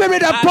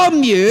Spirit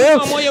upon you,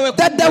 omwoyo we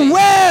that the ku ggwe.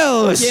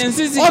 wells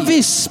Enzizi of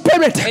His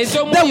Spirit,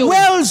 ez'omwoyo the we.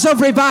 wells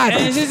of revival,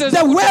 Enzizi the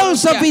ez'okutya.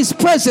 wells of His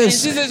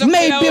presence Enzizi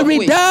may be ez'okubeerawo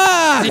kwe.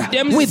 redug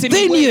Ziddemu within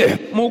zisimibwe you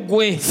mu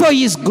ggwe for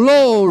His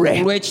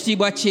glory.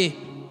 olw'ekitiibwa kye.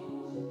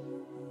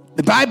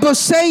 The Bible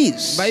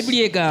says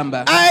bayibuli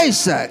egamba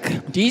Isaac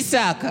nti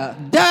isaaka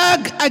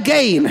dug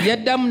again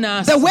yaddamu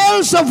n'asa the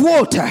wells of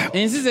water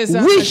enzizi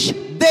eza which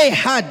they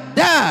had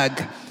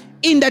dug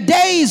in the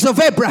days of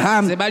ze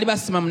Abraham, baali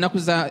basima mu nnaku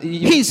za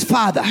his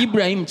father.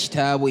 ibulayimu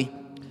kitaabwe.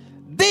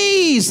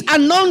 These are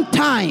known bino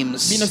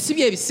times si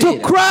bye to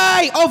ebiseera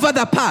cry over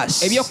the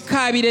past.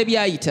 ebyokukaabira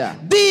ebyayita.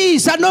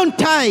 These are known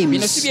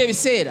bino si times bye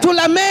ebiseera to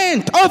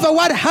lament over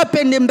what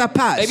happened in the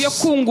past.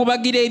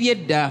 ebyokukungubagira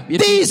eby'edda bye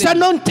These tuyise. are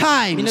known bino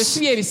times si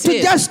bye to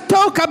ebiseera just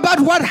talk about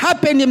what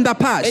happened in the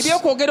past.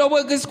 ebyokwogera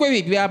obwegezi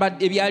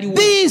ebyaliwo.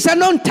 These are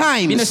known bino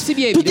times si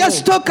bye to ebiriwo.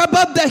 just talk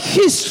about the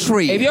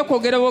history,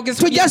 ebyokwogera obwogezi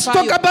to just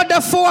talk about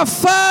the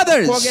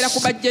forefathers. kwogera ku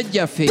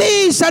bajjajjaffe.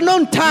 These are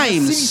known si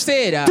times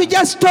biseera to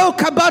just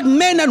talk about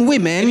men and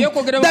women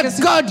ebyokwogera that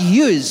obwogezi God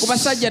used. ku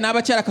basajja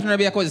n'abakyala Katonda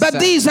bye yakozesa. But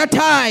these are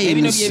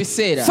Ebino times bye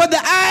biseera. for the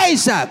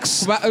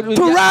Isaacs Kuba-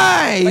 to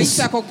rise,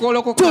 Bayisaako to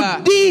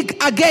okugolokoka dig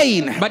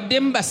again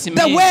baddemu basime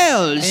the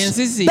wells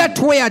enzizi that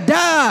were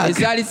dug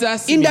ezaali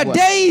in the zasimibwa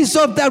days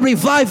of the mu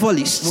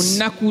revivalists,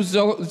 nnaku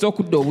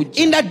z'okudda obujja,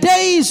 in the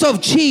days of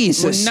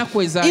Jesus, Mu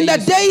nnaku eza in the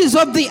Yesu. days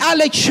of the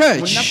early mu nnaku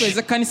church.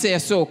 ez'ekkanisa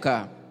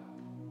eyasooka.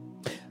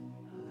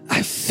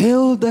 I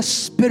feel the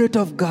Spirit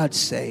of God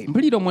saying,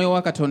 mpulira omwoyo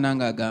wa Katonda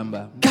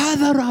ng'agamba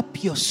gather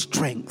up your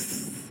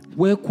strength,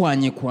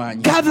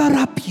 weekwanyekwanye, gather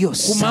up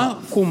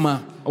yourself,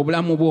 kuma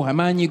obulamu bwo,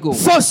 amaanyi go,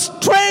 for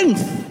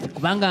strength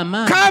kubanga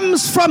amaanyi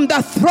comes from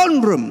the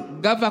throne room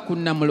gava ku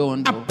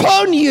nnamulondo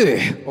upon you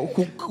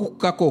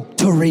okukkako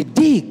to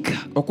redig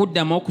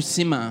okuddamu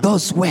okusima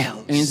those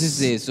wells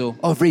enzizi ezo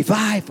of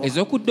revival,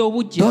 ez'okudda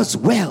obujja, those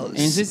wells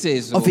enzizi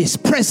ezo of His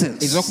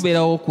presence,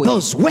 ez'okubeerawo kwe,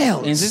 those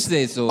wells enzizi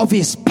ezo of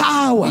His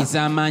power,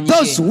 ez'amaanyi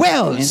those ge,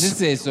 wells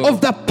enzizi ezo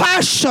of the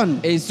passion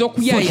for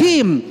ez'okuyaya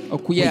Him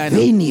okuyaana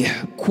within you.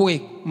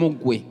 kwe mu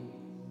ggwe.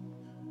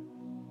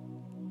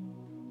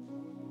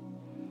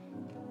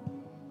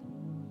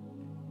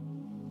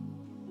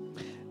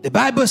 The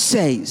Bible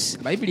says,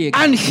 Bayibuli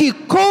and He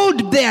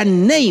called their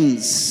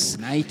names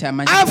n'ayita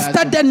amanyi after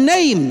gaago the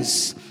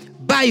names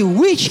by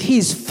which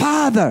His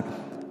father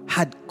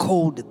had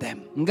called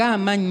them.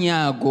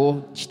 ng'amannya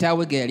ago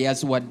kitaawe ge yali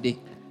aziwadde.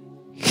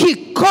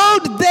 He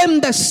called them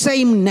the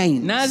same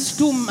names.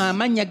 n'azituma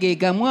amannya ge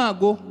gamu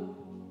ago,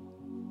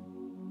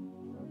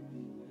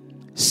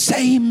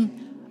 Same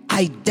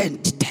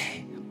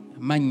identity.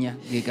 amannya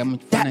ge gamu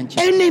The kifaananyi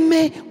kye.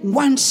 enemy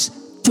wants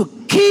to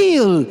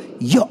kill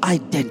your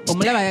identity.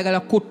 omulaba ayagala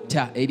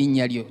kutta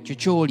erinnya lyo kyo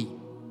ky'oli.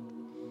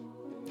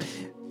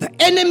 The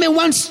enemy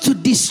wants to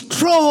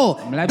destroy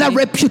the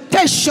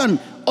reputation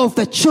of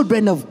the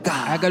children of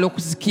God. ayagala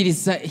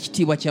okuzikiriza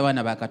ekitiibwa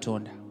ky'abaana ba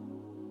Katonda.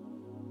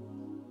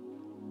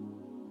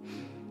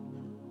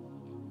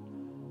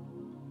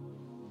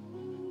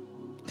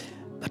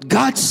 But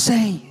God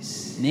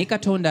says naye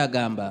Katonda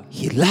agamba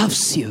He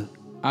loves you.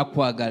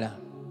 akwagala.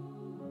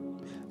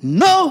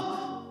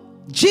 No,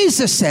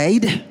 Jesus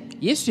said,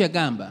 Yesu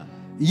yagamba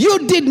you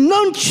did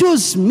not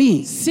choose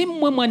me, si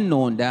mmwe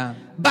mwannonda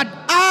but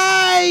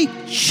I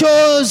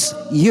chose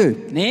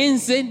you. naye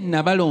nze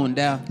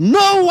nabalonda.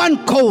 No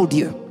one called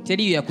you.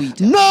 teriyo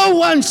yakuyita, No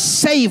one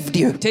saved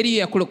you. teriyo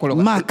yakulokola.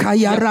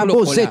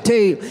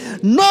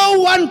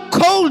 No one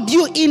called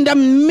you in the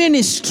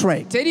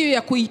ministry. Teriyo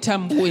yakuyita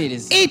mu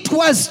buweereza. It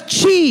was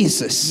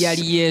Jesus.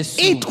 Yali Yesu.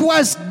 It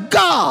was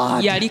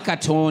God Yali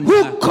Katonda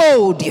who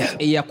called you.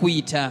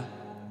 eyakuyita.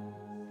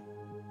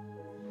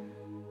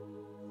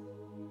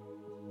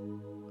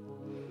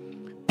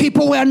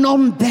 People were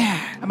not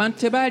there. Abantu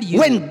tebaaliyo.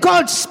 When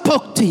God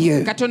spoke to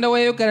you, Katonda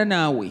wayogera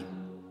naawe.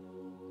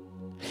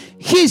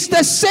 He's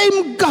the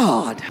same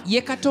God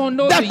Ye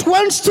Katonda that oyo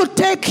wants to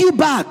take you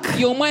back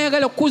y'omu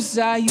ayagala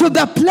okuzzaayo to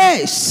the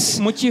place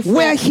mu kifo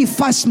where He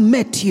first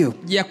met you.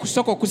 gye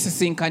yakusooka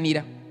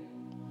okusisinkanira.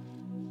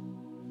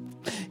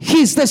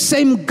 He's the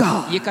same Ye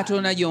God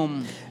Katonda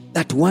y'omu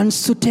that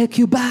wants to take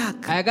you back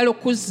ayagala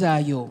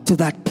okuzzaayo to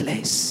that mu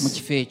place.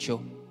 kifo ekyo.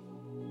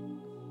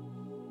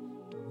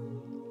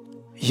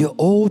 You're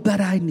all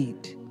that I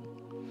need.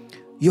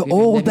 You're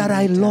all that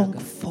I long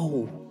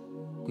for.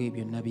 Gwe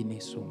byonna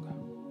bineesunga.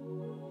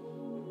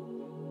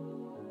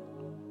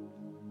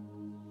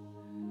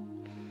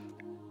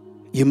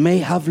 You may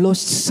have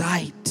lost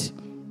sight,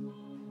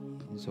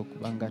 Nso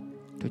okuba nga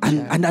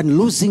and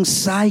losing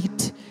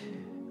sight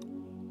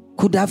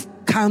could have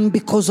come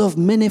because of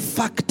many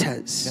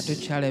factors.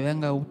 tokyalaba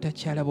nga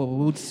utakyalaba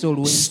obubuulizi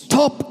olw'ensi.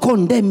 Stop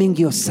condemning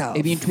yourself.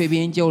 Ebintu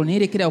ebyenjawulo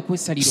neerekera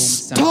okwesalira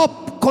omusango.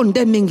 Stop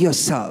condemning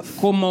yourself.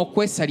 Koma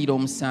okwesalira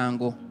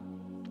omusango.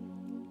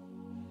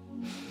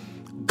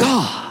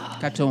 God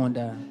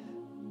Katonda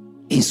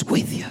is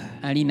with you.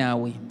 ali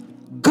naawe.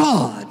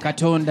 God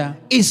Katonda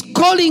is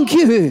calling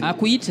you,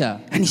 akuyita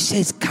and He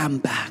says, come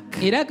back.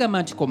 era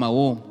agamba nti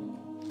komawo.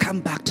 Come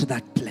back to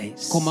that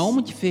place. Komawo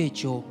mu kifo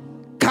ekyo.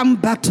 Come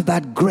back to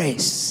that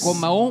grace.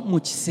 Komawo mu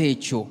kisa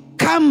ekyo.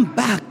 Come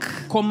back.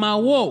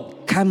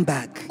 Komawo. Come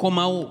back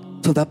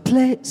Komawo to the mu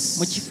place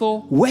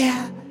kifo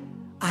where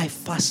I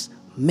first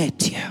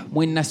met you.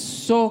 mwe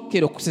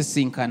nasookera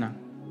okusisinkana.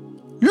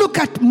 Look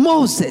at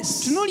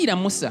Moses Tunuulira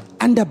Musa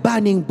and the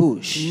burning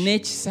bush.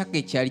 n'ekisaka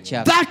ekyali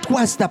kyaka. That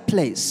was the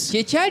place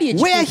Kye kyali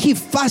where ekifo he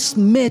first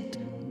met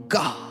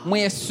God.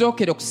 mwe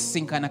yasookera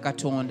okusisinkana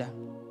Katonda.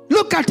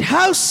 Look at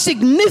how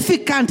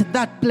significant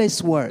that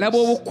place was. Laba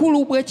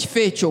obukulu bw'ekifo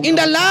ekyo In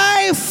the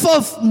life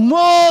of mu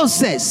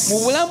Moses.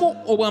 bulamu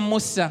obwa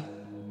Musa.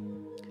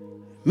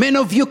 Many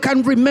of you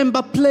can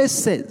remember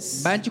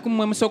places. Bangi ku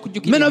mmwe musobola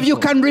okujjukira Many of you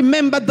ebifo. can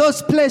remember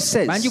those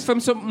places Bangi ku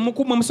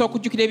mmwe musobola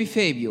okujjukira ebifo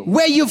ebyo.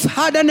 where you've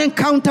had an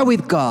encounter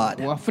with God.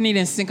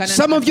 Wafunira ensisinkana.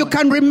 Some of you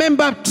can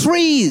remember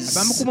trees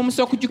Abamu ku mmwe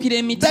musobola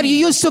okujjukira that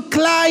you emiti used to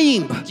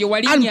climb gye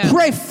wali and nnya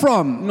pray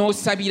from.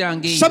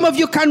 n'osabiranga eyo. Some of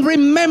you can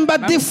remember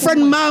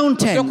different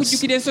mountains,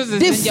 okujjukira ensozi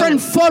different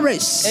ez'enjawulo.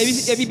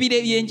 forests. Ebibira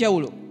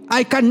eby'enjawulo.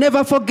 I can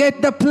never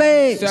forget the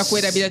place. Sobola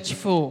kwerabira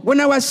kifo.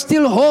 When I was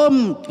still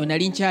home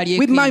Onali nkyali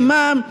with my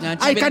mom,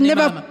 I can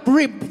never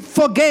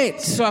forget.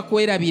 Sobola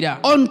kwerabira.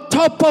 On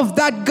top of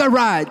that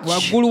garage,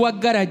 Waggulu wa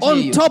garage on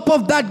eyo. top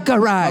of that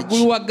garage,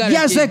 Waggulu wa garage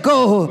years eyo.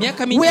 ago,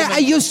 Myaka mingi where I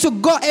used to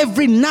go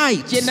every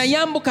night. Gye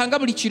nayambukanga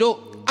buli kiro.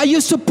 I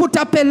used to put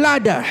up a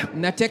ladder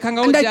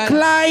Nateekangawo and I gyala.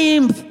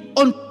 climbed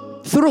on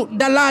through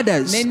the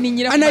ladders,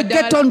 Nenninyira and ku I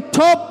get madaala. on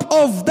top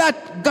of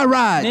that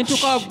garage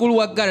Nentuuka waggulu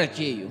wa garage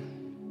eyo.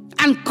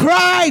 and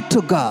cry to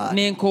God.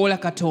 Nenkoola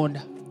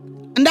Katonda.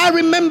 And I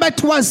remember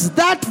it was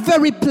that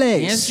very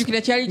place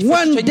Nenzijukira kyali kifo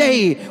one ekyo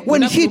day nnyini.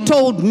 when He Olunaku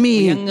told lumu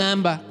me,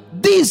 yaŋŋamba,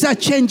 these are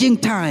changing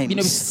bino times.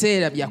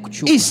 biseera bya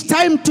kukyuka. It's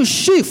time to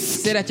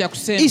shift. Kiseera kya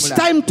It's kusembula.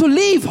 time to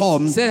leave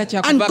home Kiseera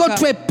kya and go kuvaka.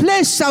 to a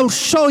place I'll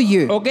show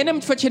you. Ogende mu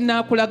kifo kye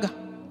nnaakulaga.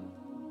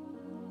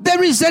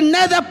 There is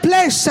another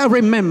place I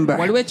remember.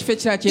 Waliwo ekifo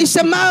ekirala kye It's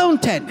a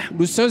mountain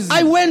lusozi.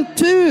 I went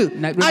to.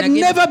 I'd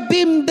never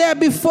been there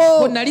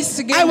before.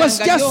 I was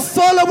just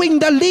following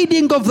the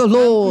leading of the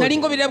Lord. Nali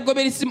ngoberera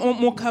bugoberezi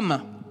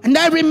Mukama. And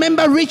I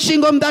remember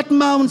reaching on that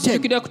mountain.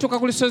 Njukira kutuuka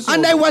ku lusozi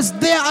And I olwo. was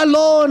there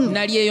alone.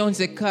 Nali eyo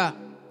nzekka.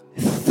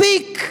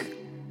 Thick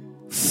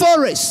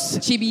forest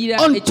Kibira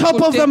on top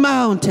of ekikutte the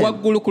mountain.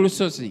 waggulu ku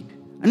lusozi.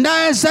 And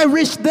as I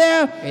reached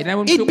there,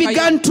 it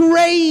began to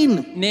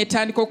rain.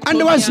 N'etandika And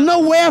there was okutonya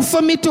nowhere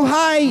for me to nga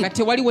hide.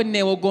 tewali we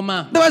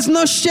neewogoma. There was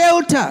no Nga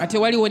shelter.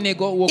 tewali we It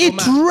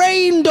neewogoma.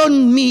 rained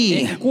on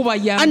me. Enkuba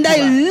And I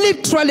yankuba.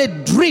 literally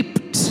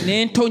dripped.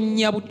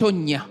 N'entonnya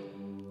butonnya.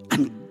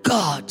 And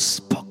God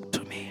spoke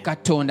to me.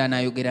 Katonda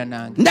n'ayogera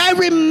nange. And I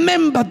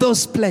remember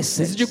those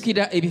places.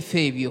 Nzijukira ebifo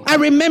ebyo. I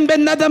remember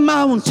another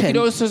mountain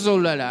Era olusozi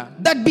olulala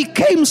that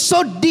became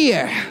so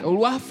dear.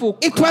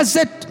 olwafuuka. It was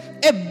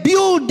a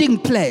building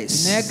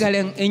place.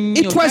 Nayagala ennyo.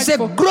 It was a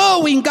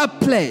growing up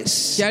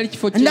place. Kyali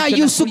kifo And I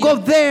used to go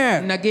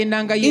there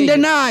nagendangayo in the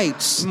eyo.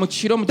 nights. Mu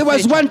kiro mu There kifo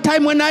was ekyo. one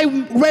time when I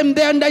went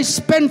there and I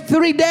spent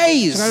 3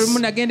 days. Lumu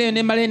nagendayo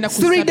ne mala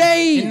ennaku 3 ssatu.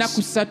 days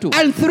Ennaku ssatu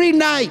and 3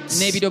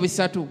 nights. n'ebiro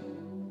bisatu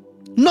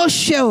No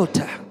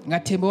shelter. nga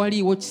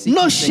tewaliiwo No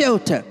kisiikirize.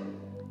 shelter.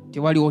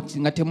 Tewaliwo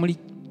nga temuli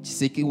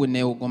kisiikirize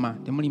neewogoma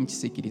temuli mu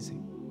kisiikirize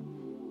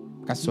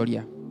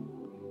kasolya.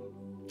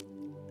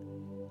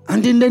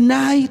 And in the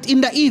night,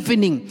 in the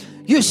evening,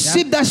 you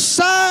see the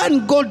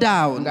sun go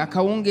down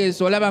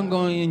ng'akawungeezi olaba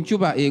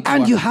ng'enjuba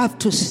and you egwa have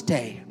to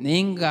stay.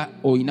 naye nga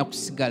olina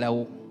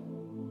kusigalawo.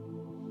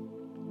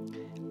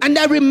 And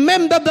I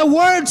remember the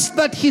words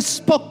that he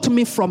spoke to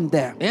me from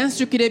there. Era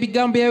nsijjukira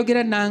ebigambo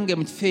yayogera nange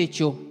mu kifo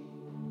ekyo.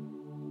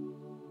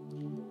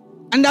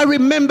 And I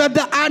remember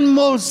the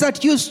animals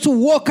that used to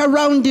walk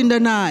around in the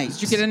night.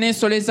 Nsijjukira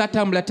n'ensolo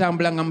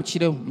ezaatambulatambulanga mu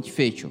kiro mu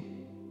kifo ekyo.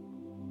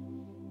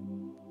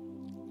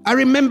 I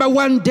remember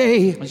one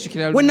day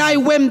when I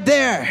went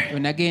there Bwe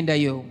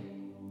nagendayo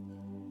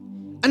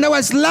and I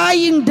was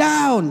lying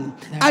down.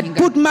 I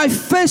put my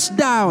face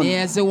down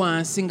neeyaze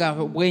wansi nga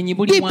bwenyi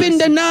buli deep in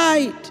the wansi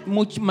night.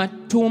 mu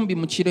matumbi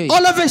mu kiro ekyo.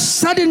 All of a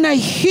sudden I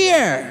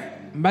hear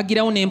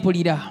Mbagirawo ne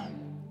mpulira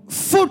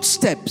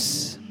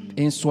footsteps.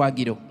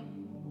 enswagiro.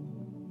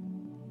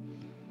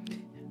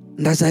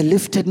 And as I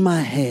lifted my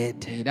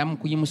head, Era mu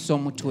kuyimusa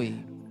omutwe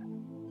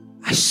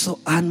I saw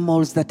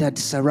animals that had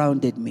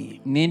surrounded me.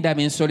 ne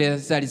ndaba ensolo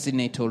ezaali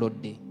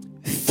zineetoolodde.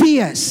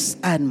 Fierce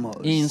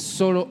animals.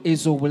 Ensolo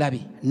ez'obulabe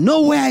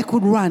Nowhere I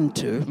could run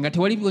to. nga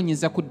tewali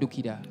byonyeza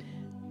kuddukira.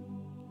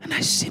 And I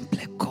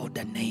simply called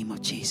the name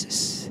of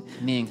Jesus.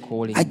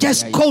 N'enkoola I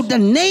just called the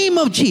name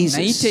of nayita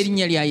Jesus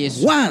erinnya lya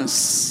Yesu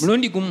once.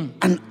 mulundi gumu,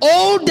 And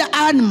all the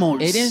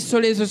animals era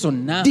ensolo ezo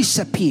zonna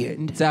disappeared.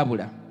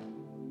 zaabula.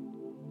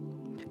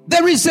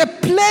 There is a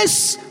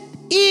place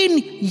in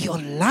your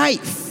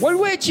life.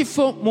 Waliwo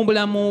ekifo mu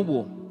bulamu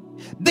bwo,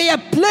 There are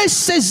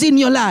places in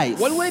your life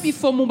waliwo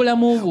ebifo mu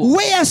bulamu bwo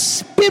where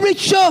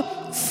spiritual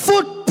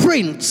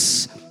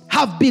footprints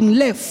have been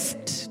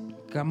left.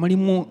 nga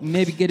mulimu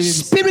n'ebigere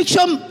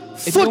Spiritual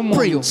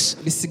footprints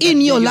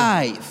in your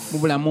life. mu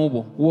bulamu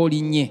bwo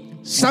w'olinnye.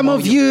 Some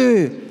of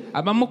you,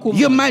 Abamu ku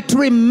you might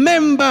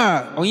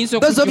remember,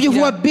 those of you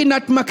who have been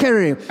at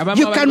Makere,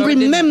 you can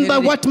remember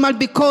what might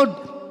be called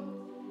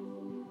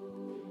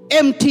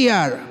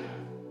MTR.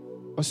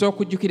 osobola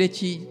okujjukira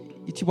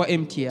ekiyitibwa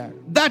MTR,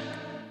 That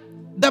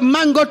the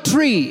mango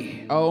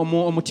tree.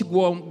 omuti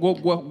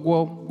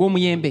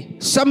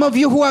gw'omuyembe. Some of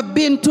you who have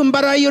been to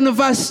Mbara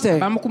University,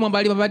 Abamu ku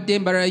baali babadde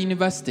Mbarara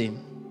University,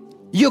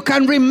 you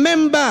can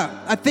remember,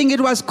 I think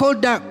it was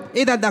called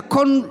either the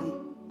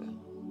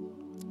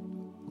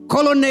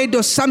colonnade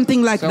or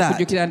something like that.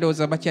 okujjukira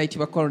ndowooza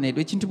bakyayitibwa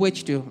colonnade, ekintu bwe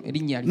kityo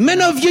erinnya.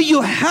 Many of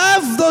you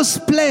have those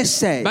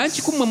places.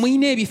 Banki ku mmwe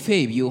mulina ebifo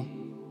ebyo.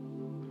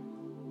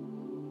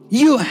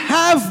 You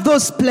have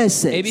those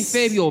places. Ebifo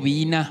ebyo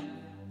obiyina.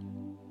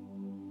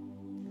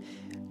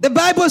 The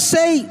Bible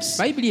says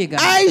Bayibuli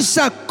egamba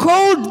Isaac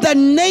called the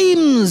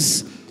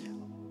names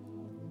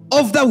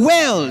of the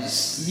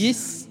wells,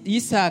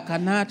 Isaaka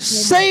n'atuuma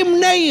same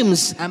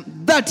names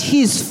that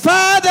his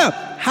father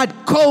had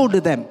called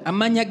them.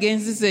 amannya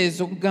g'enzizi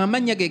ezo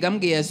ng'amannya ge gamu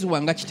ge yaziwa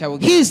nga kitawo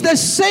ge. He is the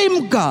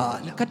same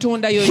God.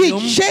 Katonda He yoyo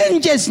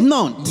changes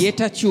not.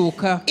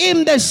 yeetakyuka.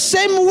 In the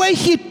same way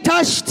he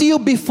touched you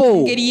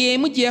before, Ngeri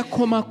y'emu gye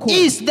yakomako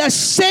is the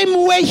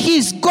same way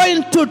he's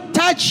going to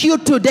touch you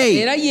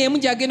today. era y'emu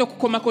gy'agenda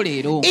okukomako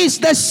leero. Is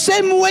the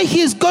same way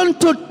he's going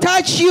to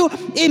touch you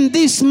in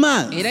this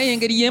month, Era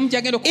y'engeri y'emu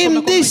gy'agenda in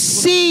okukomako this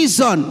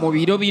season. mu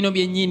biro bino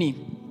byennyini.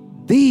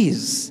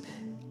 These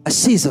are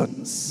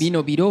seasons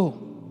Bino biro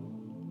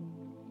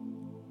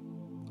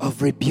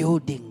of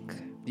rebuilding,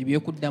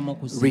 eby'okuddamu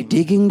okuzimba,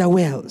 redigging the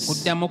wells,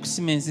 kuddamu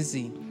okusima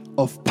enzizi,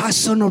 of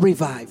personal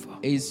revival,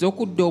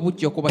 ez'okudda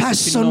obujja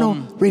personal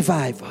okuba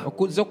revival,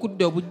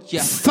 z'okudda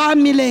obujja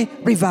family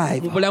mu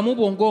revival, bulamu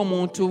bwo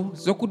ng'omuntu,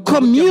 z'okudda obujja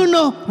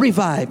communal mu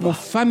revival,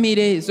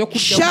 famire, ez'okudda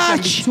obujja mu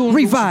Church bitundu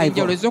revival.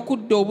 ebyenjawulo,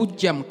 ez'okudda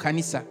obujja mu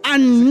kanisa,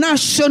 and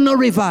national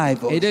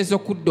revival, era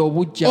ez'okudda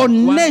obujja or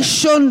mu ggwanga,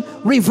 nation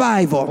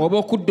revival. oba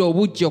okudda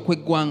obujja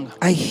okw'eggwanga.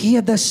 I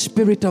hear the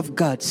Spirit of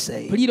God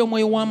say, Mpulira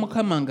omwoyo wa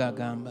Mukama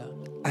ng'agamba,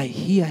 I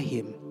hear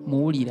him,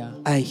 muwulira,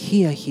 I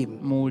hear him,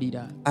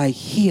 muwulira, I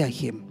hear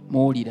him.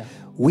 muwulira.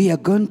 We are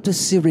going to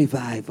see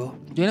revival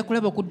Njoyera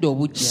kulaba okudda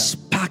obujja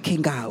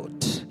sparking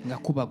out nga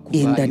kuba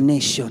in the kuvaayo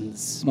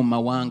nations, mu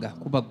mawanga,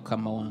 kubaguka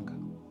mu mawanga,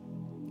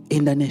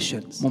 in the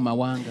nations. mu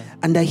mawanga.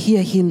 And I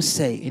hear him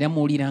say, Era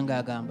muwulira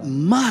ng'agamba,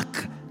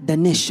 mark the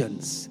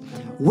nations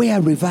where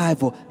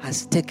revival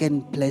has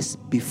taken place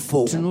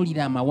before.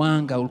 tunuulira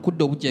amawanga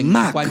olukudda obujja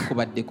Mark. kwali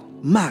kubaddeko.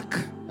 Mark,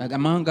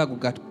 Amawanga ago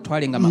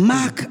gatwale nga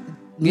mark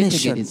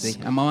getegereze nations,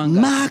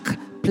 amawanga, mark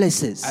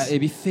places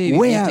ebifo ebyo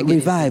where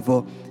byetegereze.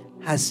 revival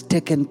has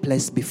taken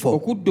place before,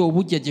 okudda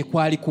obujja gye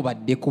kwali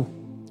kubaddeko,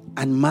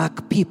 and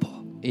mark people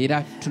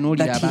era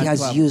tunuulira that he abantu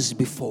has abo used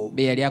before.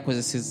 be yali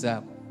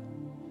akozesezzaako.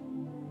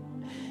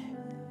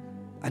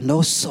 And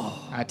also,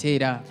 Ate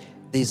era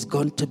there's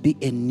going to be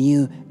a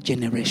new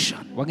generation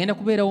wagenda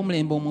kubeerawo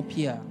omulembe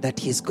omupya that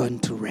he's going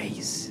to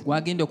raise.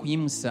 gwagenda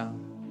okuyimusa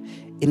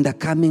In the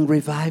coming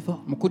revival,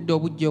 mu kudda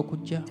obujja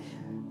okujja.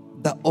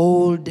 the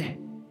old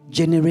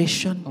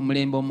generation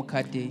Omulembe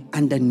omukadde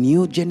and the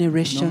new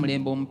generation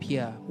n'omulembe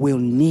omupya will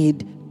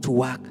need to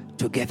work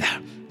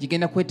together.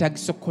 gigenda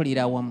kwetaagisa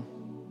okukolera awamu.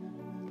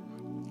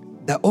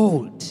 The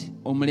old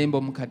Omulembe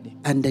omukadde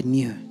and the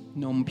new,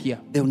 n'omupya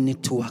they'll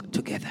need to work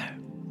together.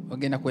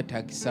 ogenda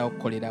kwetaagisa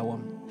okukolera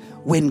awamu.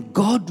 When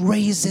God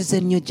raises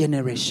a new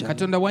generation,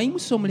 Katonda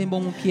wayimusa omulembe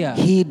omupya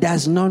He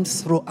does not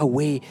throw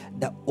away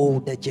the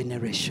older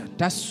generation.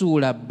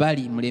 tasuula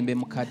bbali mulembe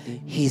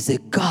mukadde. He is a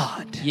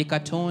God Ye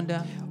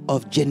Katonda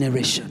of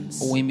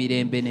generations.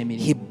 ow'emirembe He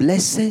n'emirembe.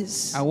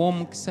 blesses Awa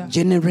omukisa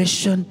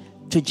generation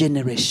to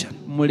generation.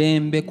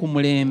 mulembe ku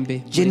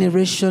mulembe.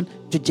 Generation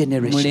to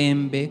generation.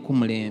 Mulembe ku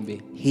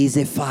mulembe. He is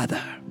a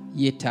father.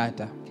 Ye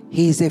taata.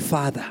 He is a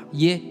father.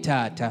 Ye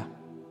taata.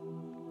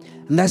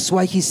 And that's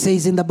why he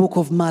says in the book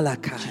of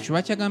Malachi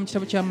Kiba kyagamba mu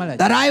kitabo kya Malaki.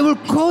 that I will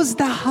cause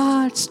the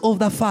hearts of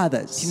the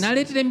fathers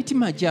Tinaleetera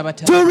emitima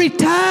gy'abataata to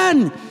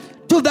return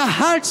to the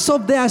hearts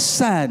of their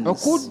sons.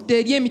 okudda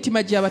eri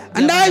emitima gy'abataata.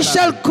 And I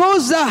shall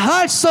cause the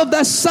hearts of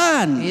the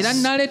sons Era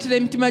naleetera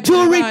emitima to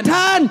gy'abaana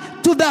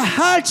return to the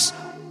hearts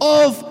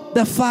of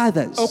the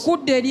fathers.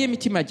 okudda eri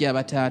emitima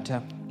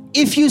gy'abataata.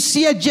 If you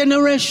see a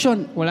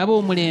generation Olaba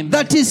omulembe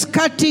that is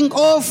cutting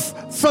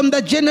off from the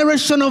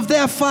generation of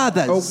their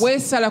fathers,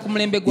 ogwesala ku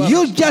mulembe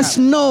you just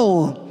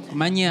know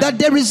manya that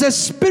there is a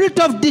spirit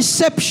of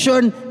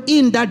deception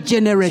in that waliwo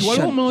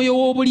generation. omwoyo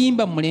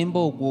w'obulimba mu mulembe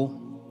ogwo.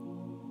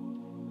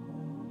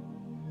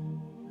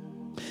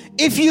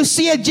 If you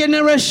see a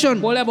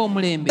generation Bw'olaba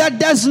omulembe that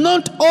does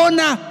not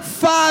honor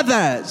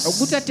fathers,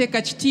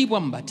 ogutateeka kitiibwa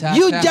mu you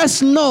bataata,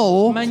 just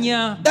know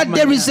manya that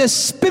there is a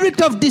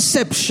spirit of waliwo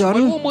deception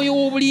omwoyo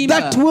w'obulimba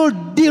that will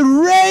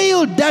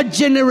derail that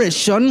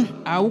generation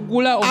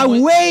awugula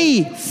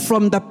away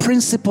from the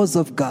principles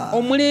of God.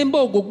 omulembe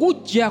ogwo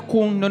gujja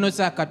ku nnono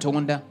za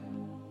Katonda.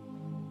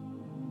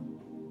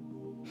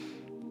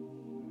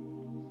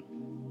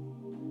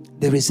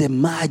 There is a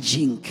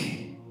merging.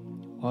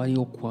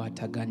 Waliwo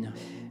okukwatagana.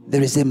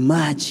 There is a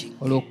merging.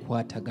 Waliwo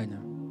okukwatagana.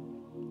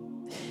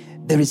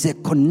 There is a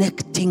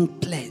connecting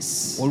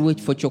place. Waliwo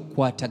ekifo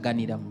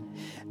ky'okukwataganiramu.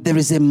 There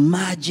is a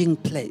merging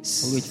Waliwo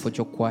place ekifo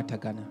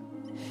ky'okukwatagana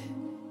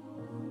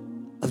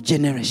of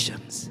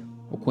generations.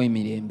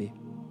 okw'emirembe.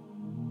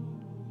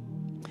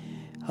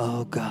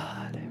 Oh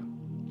God.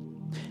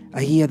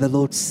 I hear the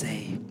Lord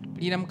say,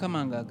 Mpulira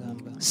Mukama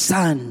ng'agamba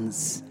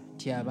sons,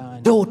 nti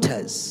abaana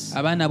daughters,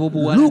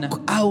 ab'obuwala look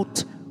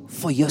out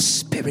for your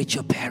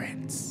spiritual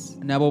parents.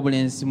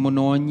 n'ab'obulenzi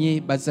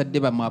munoonye bazadde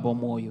bammwe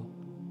ab'omwoyo.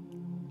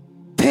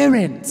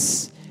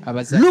 Parents,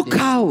 Abazadde look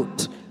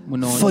out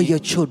munoonye for your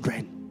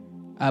children.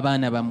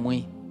 abaana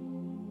bammwe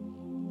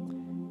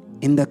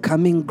In the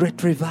coming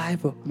great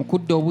revival, mu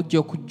kudda obujja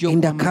okujja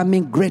in the okw'amaanyi,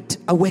 coming great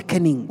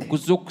awakening,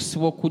 okuza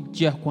okusiba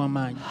okujja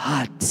kw'amaanyi,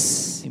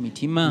 hearts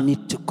emitima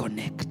need to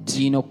connect.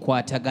 girina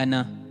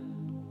okukwatagana.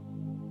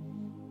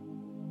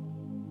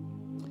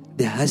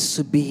 There has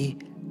to be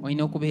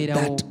Olina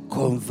okubeerawo that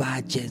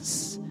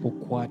convergence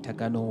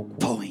okukwatagana okwo,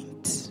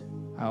 point.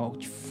 awo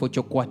kifo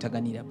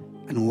ky'okukwataganira.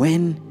 And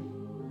when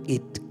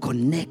it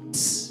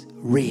connects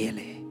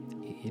really,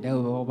 Era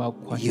bwe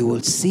baba you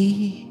will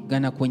see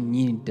okukwatagana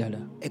kwennyini ddala,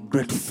 a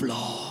great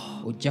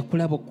flow. ojja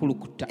kulaba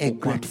okukulukuta A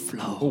great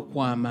flow.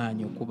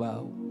 okw'amaanyi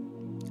okubaawo.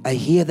 I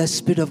hear the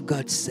Spirit of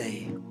God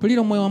say,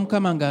 Mpulira omwoyo wa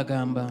Mukama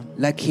ng'agamba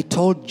like He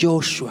told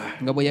Joshua,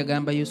 nga bwe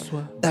yagamba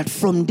Yoswa, that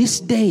from this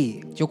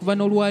day kyokuva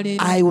n'olwaleero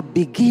I will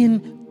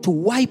begin to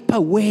wipe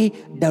away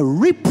the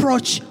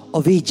reproach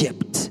of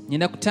Egypt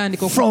ngenda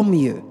kutandika from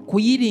you.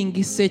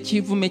 kuyiringisa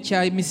ekivume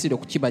kya Misiri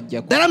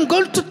okukibajjako. That I'm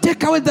going to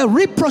take away the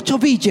reproach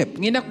of Egypt.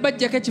 Ngenda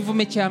kubajjako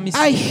ekivume kya I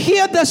Misiri.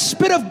 hear the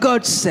Spirit of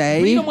God say,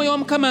 Mpulira omwoyo wa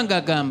Mukama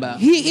ng'agamba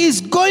He is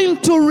going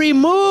to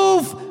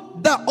remove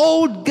the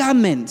old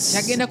garments,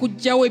 yagenda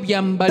kuggyawo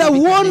ebyambalo the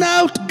worn ebikadde,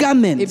 out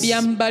garments.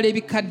 ebyambalo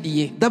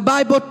ebikaddiye. The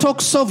Bible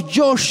talks of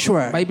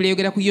Joshua Bayibuli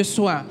eyogera ku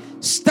Yoswa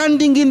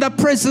standing in the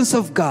presence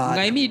of God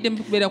ng'ayimiridde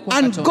mu kubeera kwa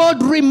and Katonda.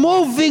 God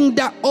removing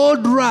the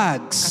old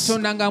rags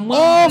Katonda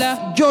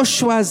ng'amwambula of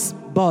Joshua's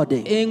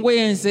body engoye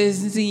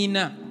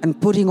enziina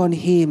and putting on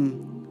him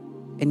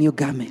a new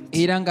garment.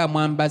 era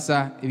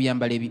ng'amwambaza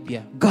ebyambalo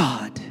ebipya.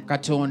 God,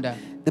 Katonda,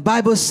 the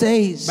Bible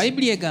says,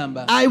 Bayibuli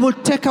egamba I will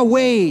take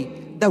away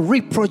the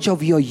reproach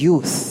of your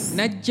youth.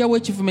 n'aggyawo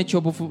ekivume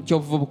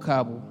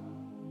ky'obuvubuka bwo.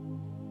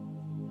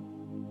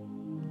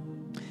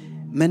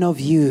 Many of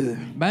you,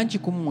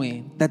 Bangi ku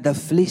mmwe that the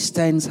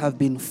Philistines have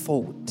been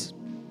fought.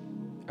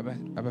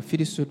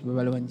 Abafirisuuti be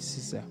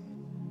balwanyisiza.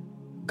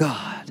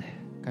 God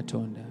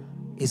Katonda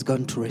is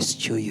going to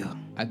rescue you.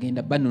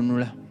 agenda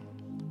banunula.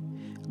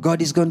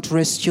 God is going to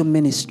rescue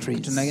ministries.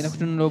 Katonda agenda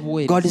kutunula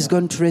obuweereza. God is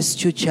going to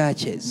rescue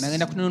churches.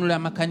 Agenda kununula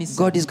amakanisa.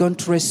 God is going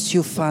to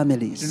rescue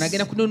families Katonda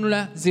agenda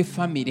kununula ze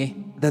famire.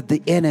 that the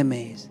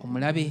enemy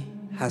Omulabe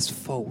has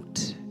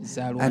fought and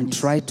zaalwanyisa.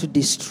 tried to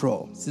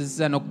destroy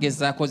Zizza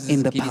n'okugezaako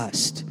in the zizikiriza.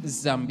 past.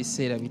 Zizza mu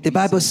biseera The bituyise.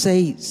 Bible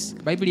says,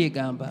 Bayibuli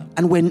egamba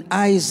and when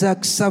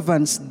Isaac's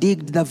servants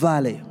digged the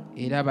valley,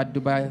 era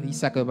abaddu ba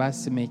Isaaka bwe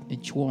baasima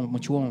mu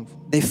kiwonvu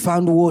they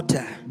found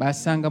water.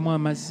 baasangamu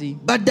amazzi.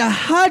 But the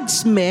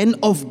herdsmen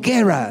of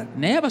Gerar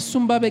Naye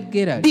abasumba b'e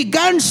Gerali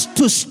began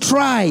to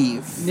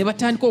strive. ne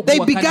batandika They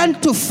okuwakana.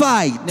 began to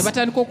fight. Ne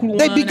batandika They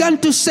okulwana. began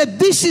to say,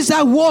 this is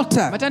our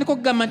water. Batandika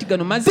okugamba nti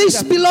gano mazzi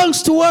This gaffe,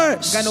 belongs to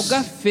us. gano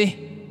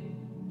gaffe.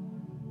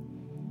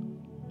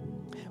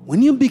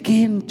 When you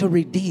begin to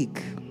redig,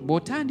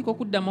 bw'otandika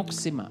okuddamu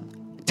okusima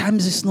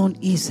times it's not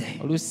easy.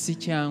 oluusi si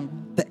kyangu.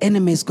 The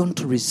enemy is going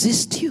to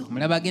resist you.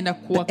 Omulaba agenda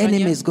The enemy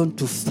kukuwakanya, is going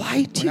to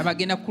fight you. omulaba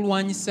agenda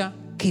kukulwanyisa,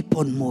 Keep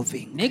on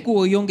moving. naye gwe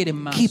weeyongere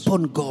mu Keep maaso,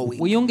 on going.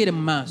 weeyongere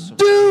mu maaso,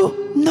 Do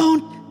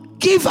not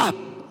give up.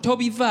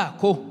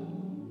 tobivaako.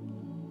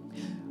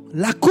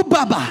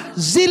 Lakubaba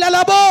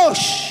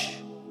zilalabosh.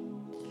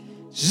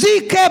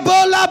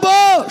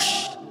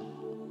 Zikebolabosh.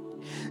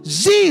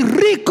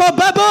 Ziriko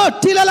babo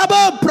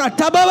tilalabo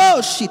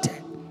pratababoshite.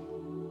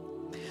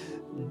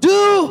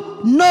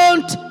 Do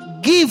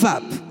not give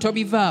up.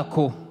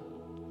 Tobivaako.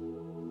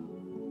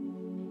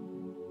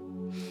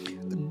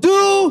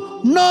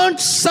 Do not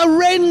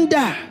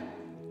surrender.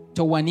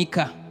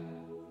 Towanika.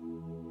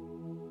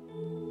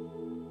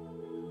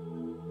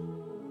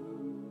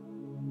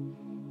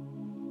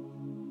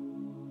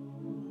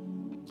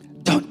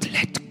 Don't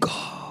let go.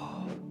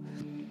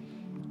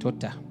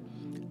 Tota.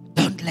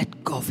 Don't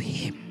let go of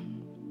him.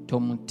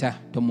 Tomuta.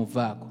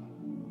 Tomuvaako.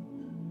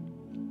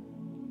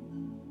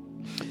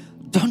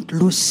 Don't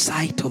lose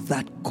sight of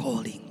that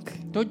calling.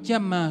 Tojja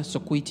maaso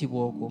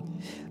kuyitibwa okwo.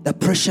 The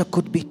pressure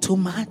could be too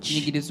much.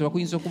 Kunyigirizibwa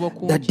kuyinza okuba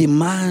The kungi,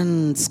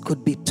 demands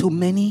could be too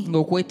many.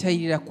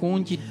 ng'okwetayirira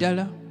kungi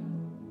ddala,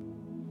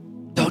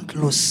 Don't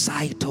lose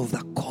sight of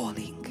the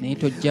calling. naye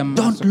tojja maaso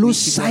Don't lose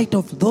kuyitibwa. sight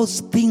of those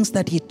things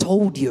that he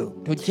told you.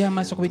 Tojja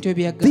maaso ku bintu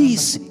ebyagamba.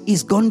 This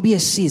is going to be a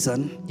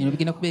season Bino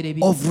bigenda kubeera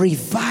ebi of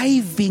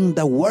reviving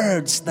the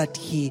words that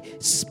he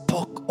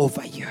spoke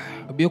over you.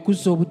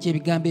 by'okuzza obujja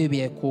ebigambo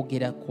ebyo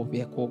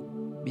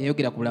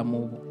byayogera ku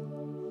bulamu bwo.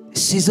 A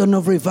season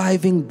of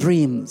reviving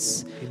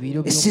dreams.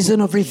 Ebiro A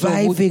season of by'okuzza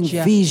reviving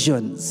obujja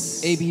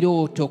visions.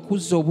 ebirooto,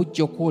 okuzza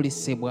obujja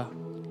okwolesebwa.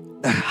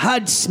 The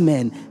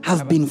herdsmen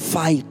have been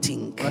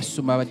fighting.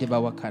 Abasumba abadde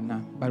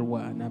bawakana,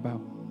 balwana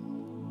bawo.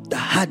 The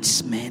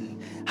herdsmen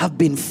have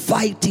been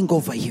fighting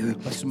over you,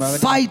 Basumba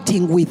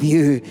fighting with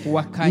you.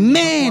 Kuwakanya,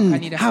 Men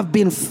bakuwakanira. have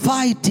been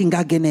fighting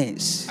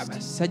against.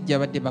 Abasajja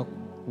badde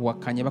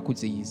bakuwakanya,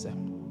 bakuziyiza.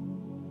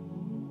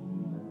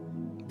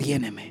 The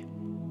enemy.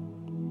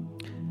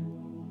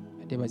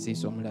 Badde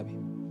baziyiza omulabe.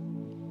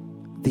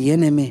 The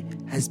enemy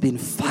has been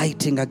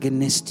fighting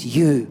against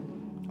you.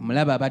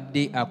 Omulabe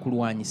abadde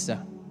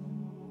akulwanyisa.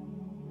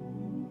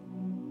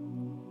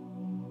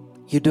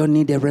 You don't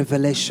need a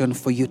revelation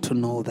for you to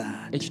know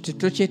that. Ekyo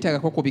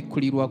tokyetaagako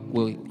kubikkulirwa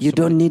ggwe. You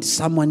don't need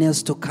someone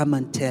else to come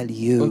and tell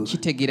you.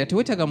 Okitegeera,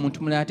 teweetaaga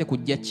muntu mulala ate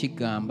kujja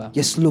kigamba.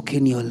 Just look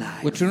in your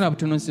life. Bwe tunula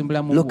butunuzi mu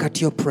bulamu Look bwo,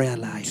 at your prayer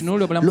life.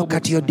 tunuulira obulamu Look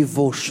at your bw'okusaba,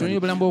 devotion.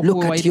 tunuulira obulamu Look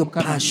at bw'okuwayira your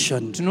Mukama,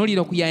 passion.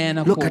 tunuulira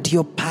okuyaayaanako, Look at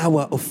your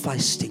power of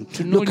fasting.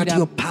 Look at Tunuulira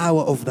your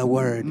power of the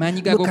word.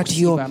 maanyi Look at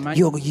your,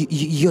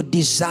 g'okusiiba, your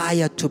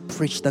desire to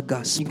preach the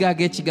gospel. Nyiga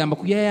ag'ekigambo,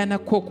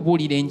 kuyaayaanako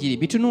okubuulira enjiri.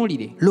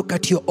 Bitunuulire. Look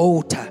at your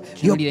altar,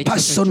 your Tunuulira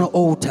ekyoto personal kyo.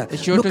 altar.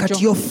 Ekyoto Look at kyo.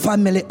 your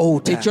family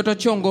altar. Ekyoto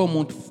kyo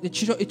ng'omuntu,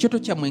 ekyoto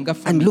kyammwe nga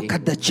And look famire.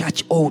 at the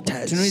church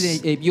altars Tunuulire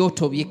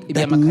ebyoto that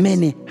eby'amakazi.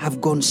 many have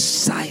gone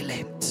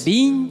silent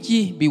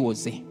Bingi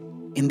biwoze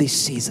in this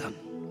season.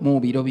 mu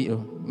biro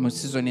mu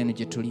sizoni eno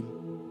gye tulimu.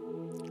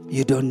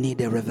 You don't need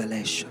a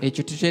revelation.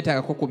 Ekyo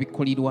tukyetaagako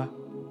kubikkulirwa,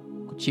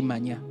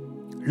 kukimanya.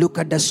 Look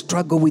at the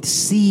struggle with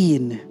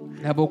sin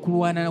Laba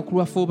okulwana that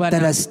okulwafuubana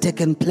has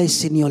taken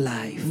place in your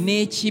life.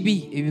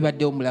 n'ekibi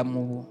ebibaddewo mu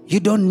bulamu bwo. You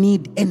don't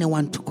need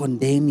anyone to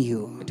condemn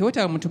you.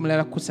 Teweetaaga muntu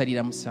mulala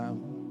kukusalira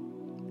musango.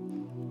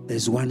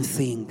 There's one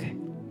thing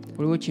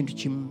Waliwo ekintu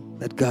kimu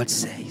that God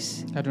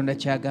says. Katonda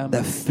ky'agamba,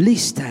 The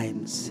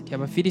Philistines nti that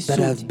have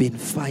Abafirisuuti been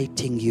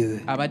fighting you,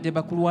 abadde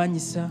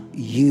bakulwanyisa,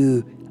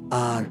 you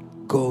are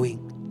going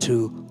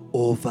to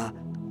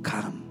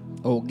overcome.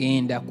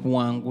 ogenda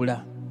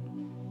kuwangula.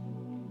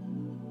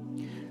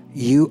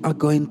 You are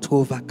going to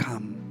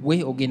overcome.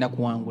 We ogenda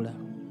kuwangula.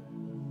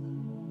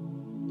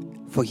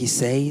 For he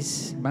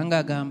says,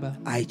 Banga agamba,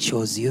 I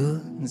chose you,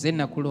 nze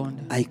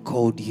nakulonda, I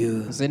called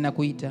you, nze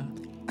nakuyita,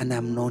 and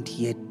I'm not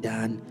yet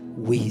done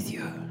with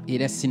you.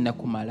 era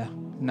sinnakumala,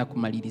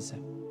 nakumaliriza.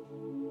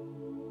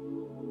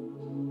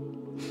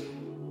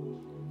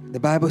 The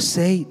Bible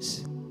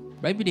says,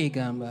 Bayibuli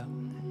egamba,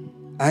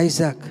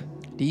 Isaac,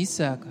 ti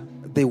Isaaka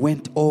they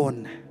went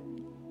on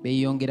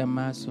beeyongera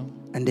mu maaso,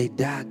 and they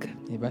dug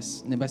ne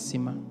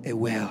basima a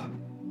well,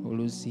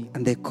 oluzi,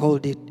 and they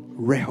called it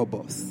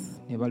Rehoboth.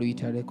 ne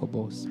baluyita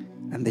Lekoboosi.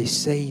 And they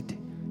said,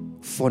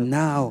 for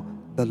now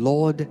the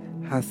Lord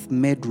hath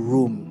made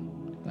room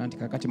Nti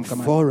kakati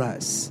Mukama for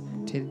us,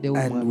 ateddewo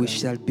and we omwagaala,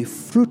 shall be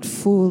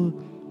fruitful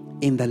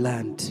in the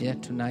land. era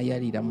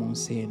tunaayalira mu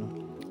nsi eno.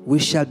 We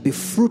shall be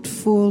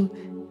fruitful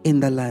in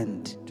the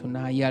land.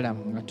 Tunaayala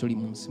nga tuli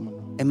mu nsi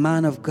muno. A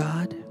man of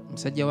God,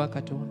 Omusajja wa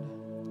Katonda,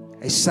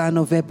 a son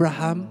of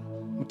Abraham,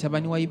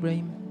 mutabani wa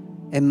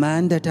Ibulayimu, a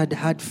man that had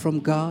heard from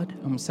God,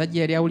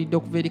 omusajja yali awulidde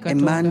okuva eri a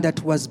man Katonda,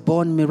 that was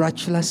born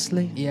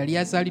miraculously. eyali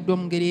azaaliddwa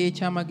mu ngeri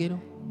ey'ekyamagero.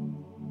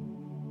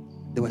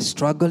 They were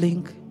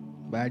struggling,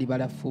 baali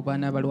balafu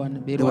baana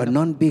They were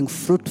not being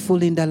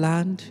fruitful in the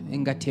land.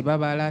 nga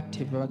tebabala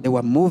They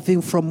were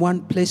moving from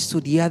one place to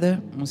the other.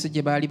 mu nsi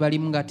gye baali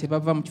balimu nga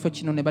tebava mu kifo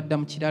kino ne badda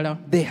mu kirala.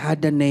 They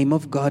had the name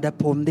of God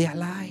upon their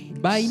lives.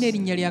 Baalina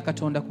erinnya lya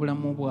Katonda ku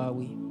bulamu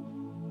bwabwe.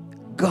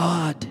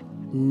 God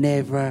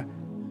never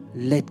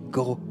let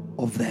go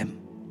of them.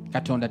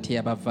 Katonda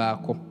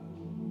teyabavaako.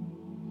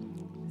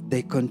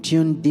 They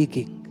continued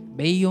digging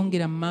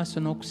Beeyongera mu maaso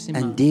n'okusima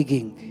and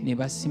digging, ne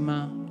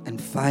basima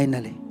and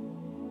finally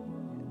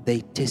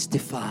they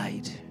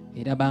testified,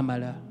 era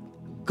baamala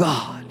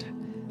God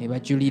ne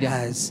bajulira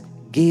has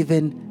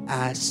given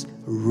us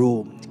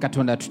room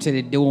Katonda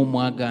atutereddewo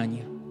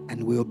omwagaanya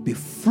and will be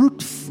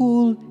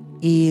fruitful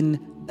in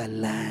the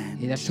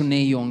land. era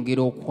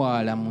tuneeyongera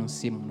okwala mu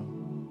nsi muno.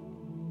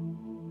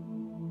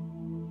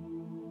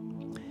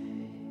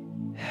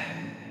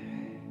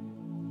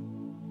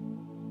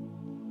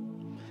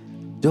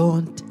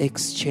 Don't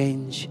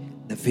exchange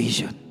the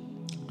vision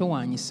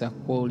Towaanyisa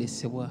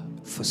kwolesebwa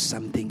for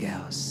something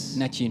else.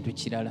 na kintu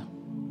kirala.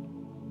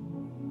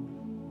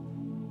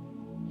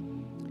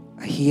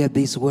 I hear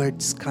these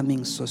words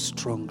coming so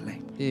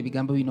strongly.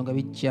 Ebigambo bino nga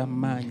bijja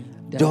maanyi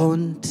ddala.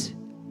 Don't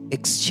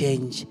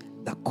exchange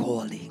the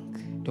calling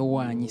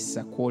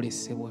Towaanyisa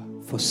kwolesebwa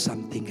for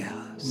something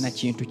else. na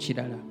kintu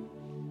kirala.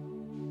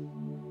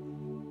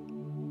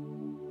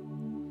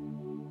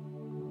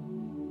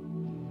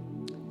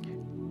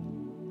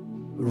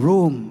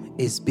 Room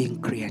is being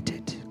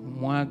created.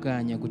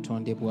 Mwagaanya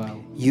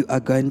gutondebwawo. You are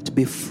going to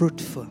be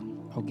fruitful.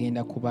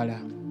 Ogenda kubala.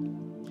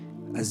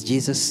 As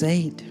Jesus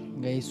said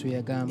Nga Yesu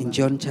yagamba in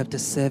John chapter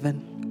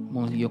 7,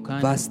 mu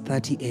Yokaana verse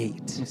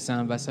 38,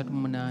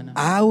 7:38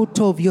 out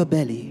of your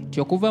belly,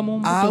 tyokuva mu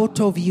mbuto out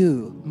of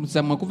you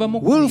musamwe kuva mu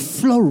will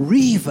flow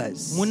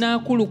rivers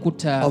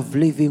munaakulukuta of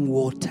living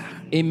water.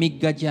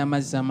 emigga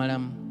gy'amazzi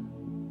amalamu.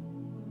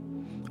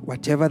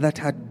 Whatever that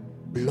had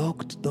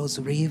blocked those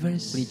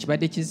rivers, Buli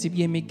kibadde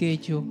kizibye emigga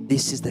egyo,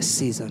 this is the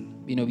season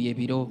bino bye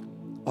biro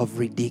of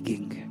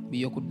redigging.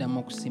 by'okuddamu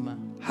okusima.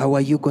 How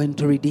are you going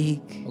to redig?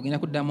 Ogenda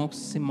kuddamu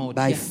okusima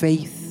By otya?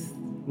 faith,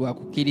 Lwa by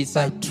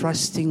kukkiriza,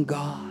 trusting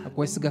God,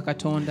 okwesiga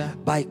Katonda,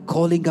 by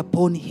calling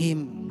upon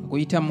Him,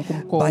 okuyita mu by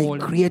kumukoowoola,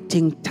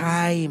 creating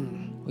time,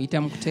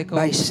 oyita mu kuteekawo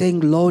by saying,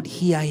 Lord,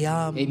 here I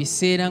am,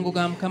 ebiseera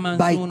ng'ogamba Mukama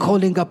by nzuuno,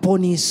 calling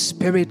upon His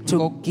Spirit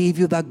to give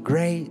you the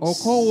grace,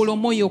 okoowoola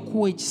omwoyo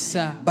okuwa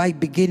ekisa, by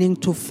beginning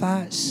to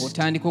fast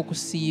ng'otandika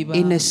okusiiba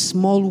in a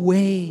small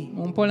way.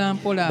 mu mpola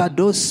mpola. But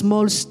those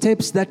small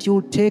steps that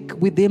you'll take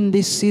within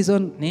this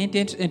season, Naye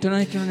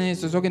entonotono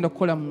ezo z'ogenda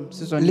okukola mu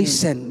sizoni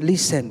eno.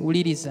 listen,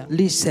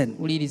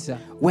 Wuliriza.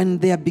 when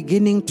they are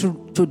beginning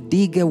to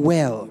dig a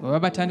well, Bwe baba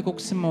batandika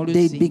okusima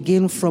they oluzzi,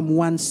 begin from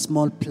one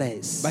small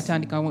place.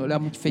 batandika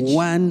mu kifo eki,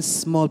 One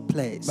small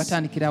place.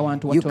 batandikira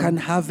awantu You watono. can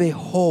have a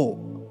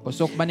hole,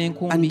 Osobola okuba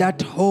n'enkumbi, and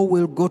that hole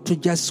will go to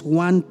just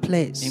one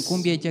place.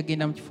 enkumbi ejja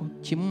agenda mu kifo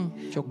kimu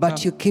kyokka.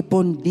 But you keep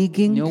on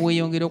digging Ne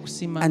weeyongera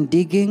okusima, and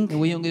digging, ne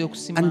weeyongera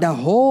okusima, and the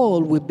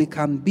hole will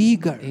become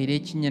bigger, era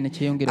ekinnya ne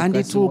kyeyongera and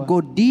it will okugaziwa.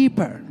 go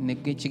deeper Ne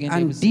kigenda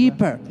and ebuziba,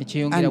 deeper ne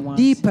kyeyongera and wansi,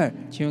 deeper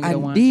kyeyongera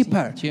and wansi,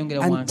 deeper kyeyongera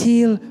wansi.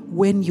 until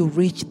when you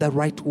reach the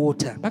right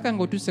water. Paka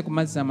ng'otuuse ku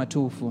mazzi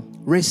amatuufu.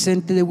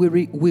 Recently,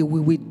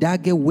 we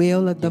dug a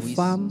well at the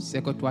farm,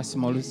 Seko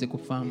twasima oluzzi ku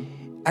faamu,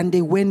 and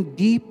they went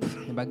deep.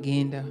 ne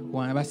bagenda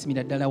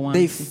basimira ddala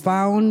They wansi.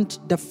 found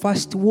the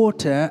first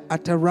water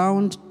at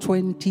around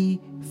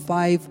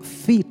 25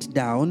 feet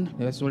down,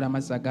 Ne bazuula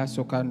amazzi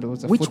agasooka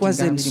ndowooza which fuuti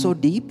wasn't nga so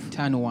biri deep,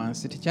 ttaano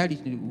wansi, tekyali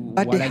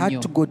but they wala had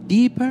nnyo. to go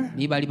deeper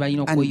Naye baali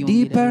balina and okweyongerayo,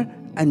 deeper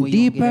and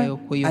deeper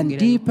and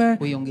deeper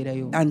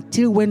kweyongerayo.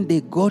 until when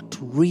they got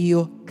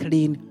real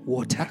clean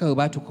water. Paka bwe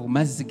baatuuka ku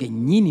mazzi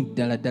gennyini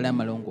ddala ddala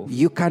amalongoofu.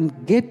 You can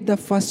get the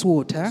first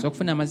water. So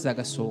okufuna amazzi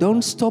agasooka.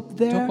 Don't stop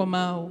there.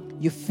 Tokomaawo.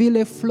 You feel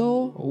a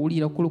flow.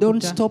 Owulira Don't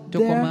okulukuta. stop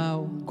there.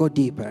 Tokomaawo. Go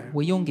deeper.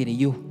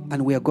 Weeyongereyo.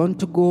 And we are going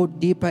to go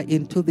deeper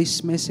into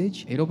this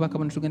message. Era obubaka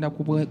buno tugenda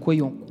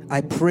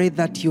I pray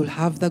that you'll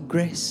have the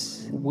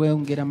grace.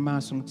 kweyongera mu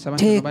maaso. Nsaba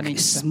Take nti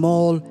n'ekisa.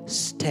 small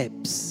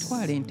steps.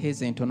 Twala ente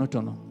ezo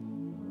entonotono.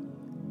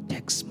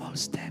 Take small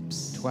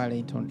steps Twala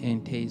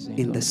ente ezo in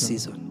the entonotono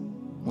season.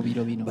 mu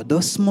biro bino. But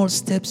those small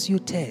steps you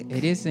take,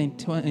 Era ezo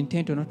ente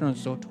entonotono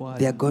they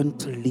z'otwala are going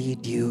to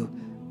lead you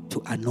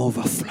to an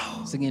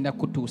overflow. zigenda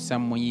kutuusa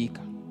mu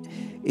muyiika.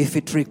 If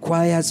it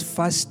requires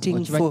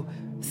fasting for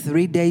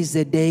 3 days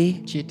a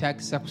day,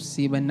 Kyetaagisa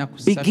kusiiba ennaku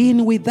ssatu.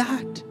 begin with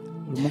that.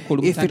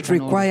 Lumukulu If it butandika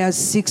n'olwo. requires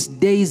 6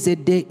 days a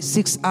day,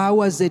 6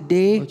 hours a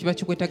day, Okiba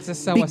kikwetaagisa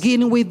ssaawa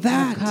begin with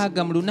that.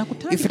 mukaaga mu lunaku, If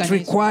tandika it n'ekyo.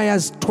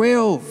 requires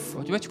 12,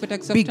 Okiba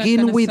kikwetaagisa begin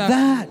kutandika with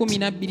n'essaawa that.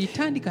 12,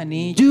 tandika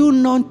n'ekyo. do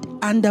not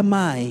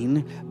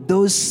undermine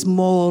those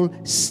small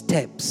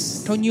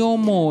steps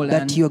Tonyoomoola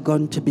that you're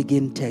going to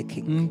begin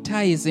taking.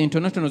 ntayi ze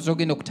entonotono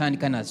z'ogenda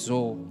okutandika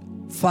nazo.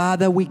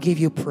 Father, we give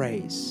you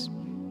praise.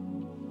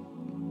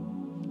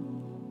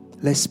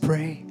 Let's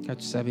pray.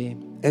 Katusabe.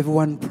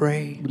 Everyone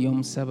pray. Buli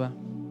omusaba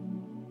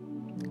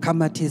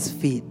Come at his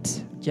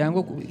feet.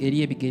 jangu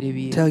eri ebigere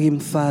bye. Tell him,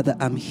 Father,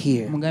 I'm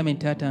here. Mugambe nti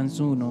taata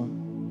nzuuno,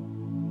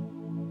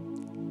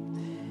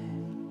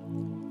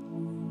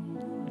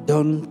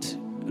 Don't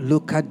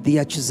look at the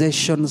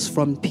accusations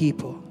from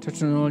people.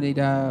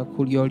 totunuulira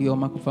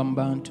kulyolyoma kuva mu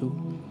bantu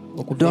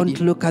Don't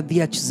look at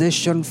the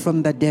accusation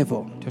from the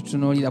devil.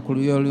 totunuulira ku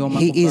lyolyoma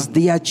He is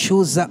the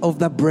accuser of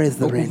the okuva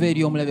brethren.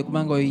 eri omulabe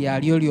kubanga oyo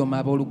yalyolyoma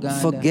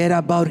abooluganda Forget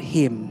about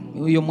him.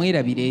 oyo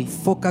mwerabire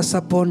Focus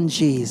upon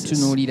Jesus.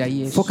 tunuulira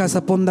yesu Focus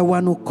upon the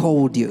one who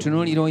called you.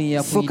 tunuulira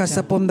oyo Focus yakuyita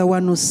upon the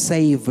one who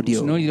saved you.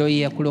 tunuulira oyo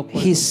yakulokola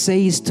He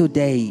says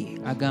today,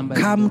 agamba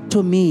come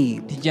to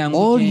me,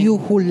 all you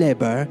who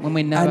labor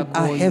and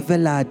are heavy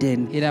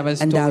laden,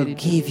 and I'll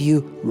give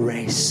you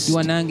rest.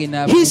 Tuwa nange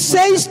He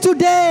says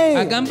today,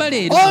 agamba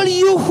leero all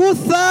you who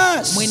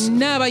thirst,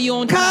 mwenna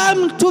abayonta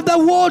come to the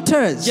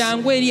waters.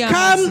 jangu eri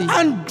Come amazzi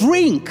and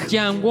drink.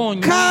 jangu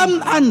onywe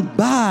Come and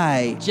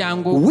buy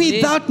jangu ogule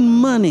without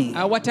money.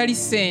 awatali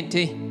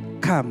ssente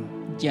Come,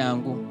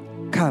 jangu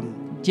come,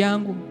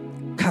 jangu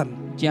come.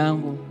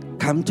 jangu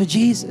Come to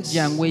Jesus.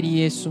 jangu eri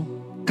yesu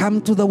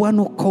Come to the one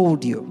who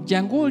called you.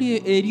 jangu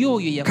eri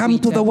oyo Come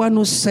to the yakuyita one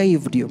who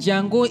saved you.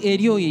 jangu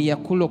eri oyo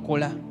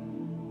yakulokola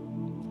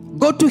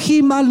Go to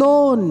him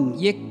alone.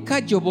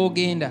 yekka gy'oba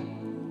ogenda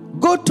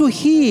Go to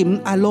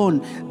him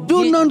alone.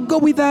 Do Ge- not go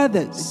with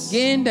others.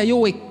 gendayo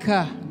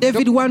wekka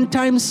David one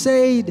time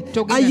said,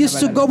 I used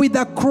to go with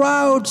the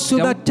crowds to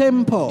the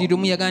temple.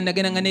 dirumu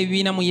yagandagendanga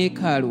n'ebibiina mu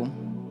yeekaalu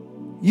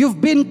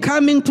You've been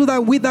coming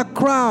with the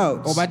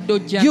crowds. obadde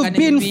ojjanga You've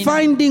been n'ebibiina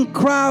finding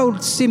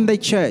crowds in the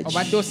church.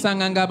 obadde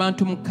osanganga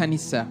abantu mu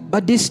kkanisa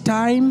But this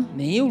time,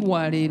 naye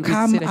olwaleero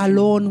come ekiseera kino,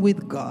 alone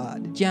with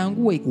God.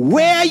 jangu wekka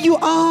Where you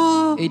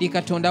are, eri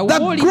katonda the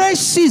wooli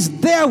grace is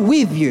there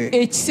with you.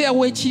 ekiseera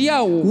weekiri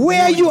awo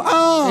Where you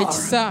are,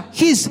 ekisa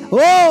He's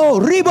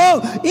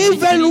Ribo,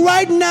 even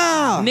right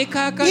now, ne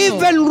kaakano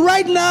even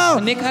right now,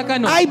 ne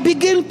kaakano I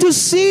begin to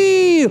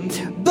see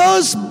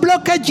those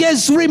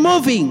blockages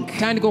removing.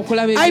 tandika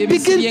okulaba I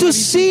begin to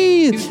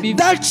see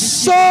that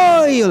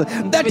soil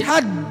that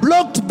had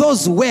blocked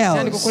those tandika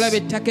wells. okulaba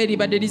ettaka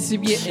eribadde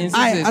lisibye enzizi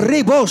I ezo.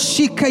 rebo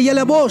shika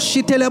yelebo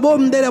shitelebo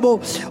ndelebo,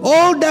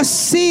 all the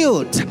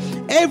silt,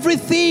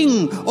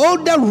 everything, all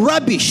the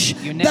rubbish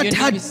that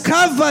had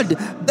covered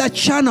the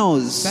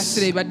channels.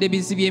 kasira ebadde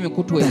bizibye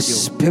emikutu The egyo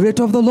Spirit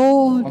of the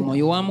Lord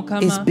omwoyo wa is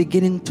mukama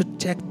beginning to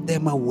take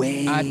them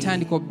away.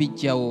 atandika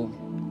obijjawo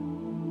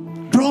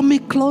Draw me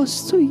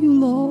close to you,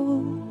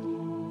 Lord.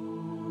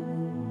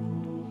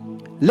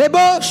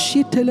 Lebo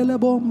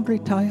shitelelebo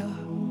mbritaya.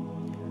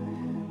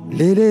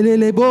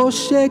 Lelelelebo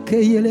sheke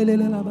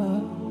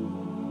yelelelelaba.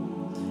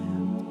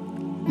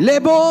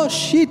 Lebo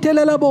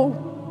shitelelebo.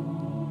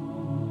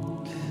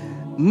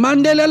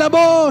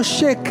 Mandelelebo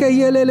sheke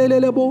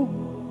yelelelelebo.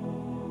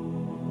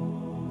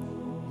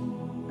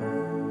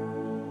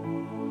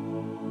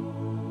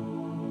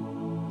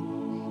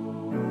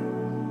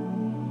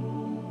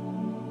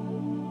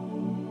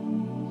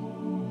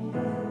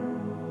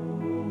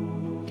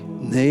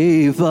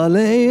 Never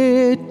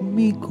let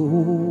me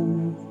go.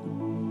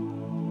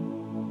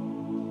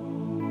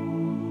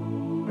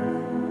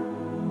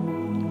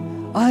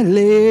 I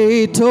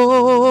lay it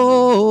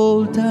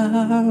all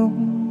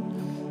down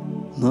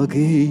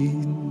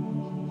again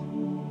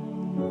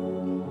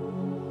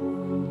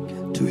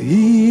to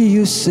hear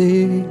you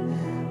say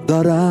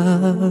that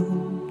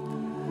I'm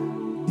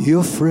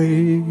your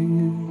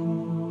friend.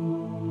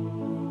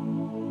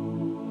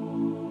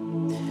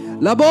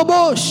 La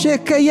bobo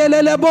sheke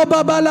yele le bo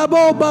baba la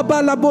bo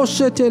baba la bo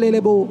shetele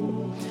le bo.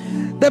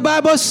 The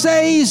Bible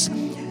says,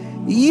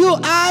 you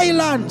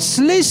islands,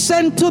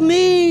 listen to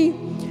me.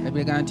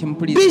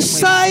 Be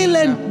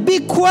silent, be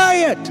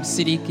quiet,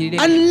 siriikirire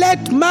and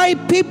let my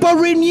people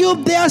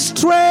renew their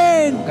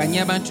strength.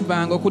 ganya abantu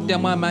bange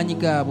okuddamu amaanyi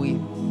gaabwe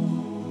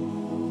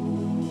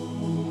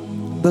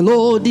The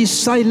Lord is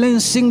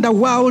silencing the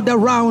world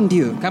around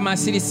you, kama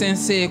asirisa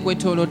ensi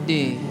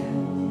ekwetoolodde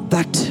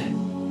that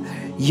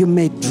you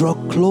may draw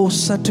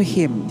closer to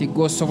Him,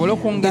 tigwe osobole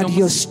okwongera that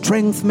your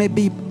strength may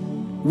be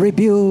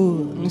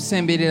rebuilt,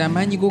 omusemberera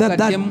amaanyi go that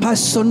gaddemu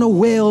personal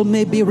well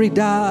may be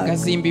redug,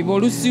 gazimbibwa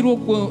olusi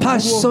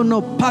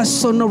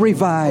personal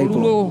revival.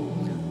 olulwo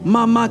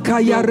Mama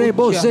kaya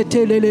rebo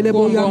zetelele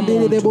bo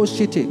yandele bo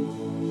shite.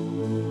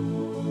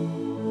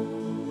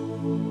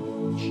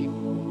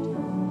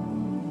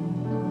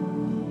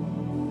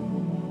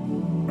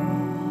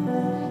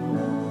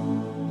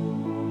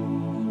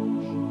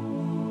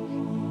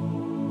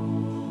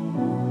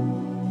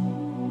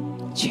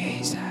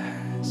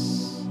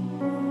 Jesus,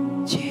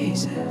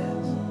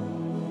 Jesus,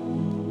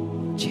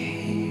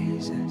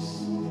 Jesus.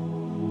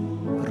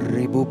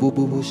 Rebo bu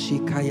bu bu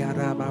shikaya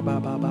ra ba ba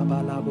ba ba ba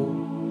la bo.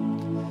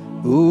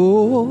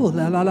 Oh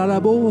la la la la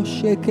bo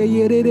sheke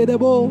yere de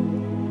bo.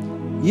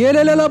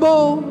 Yele la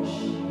bo.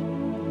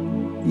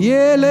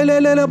 Yele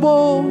le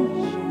bo.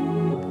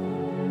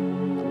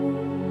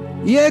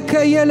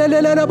 Yeke yele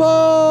le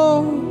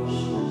bo.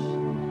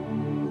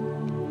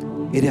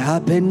 It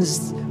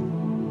happens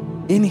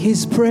in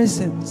His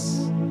presence.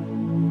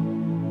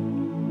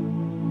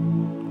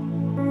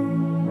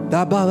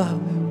 Baba,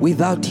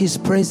 without His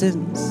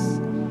presence,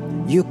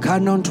 you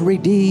cannot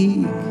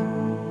redig.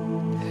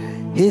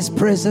 His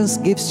presence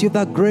gives you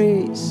the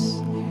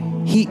grace.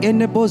 He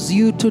enables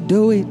you to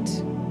do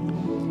it.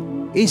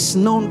 It's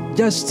not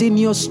just in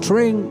your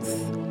strength.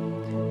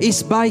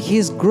 It's by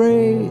His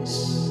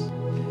grace.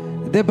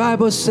 The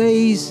Bible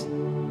says,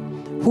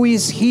 who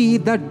is he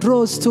that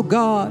draws to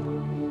God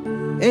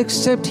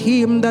except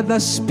him that the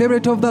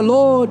Spirit of the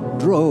Lord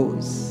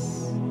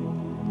draws?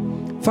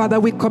 Father,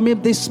 we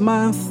commit this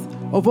month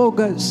of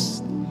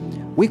August.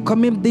 We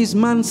commit these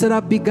months that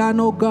have begun,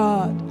 oh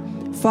God.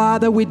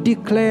 Father, we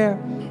declare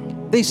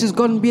this is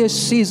going to be a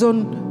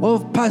season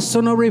of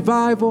personal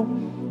revival,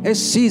 a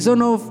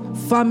season of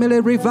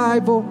family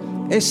revival,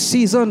 a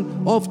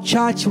season of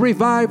church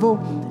revival,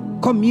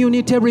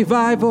 community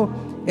revival,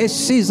 a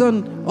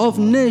season of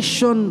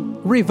nation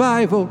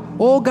revival.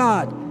 Oh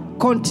God,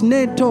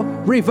 continental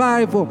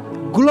revival,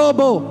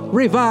 global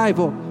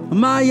revival.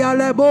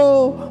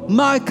 Mayalebo,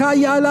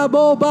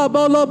 Makayalabo,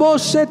 Babalabo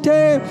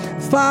Sete.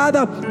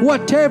 Father,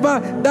 whatever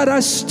that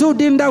has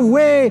stood in the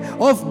way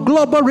of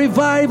global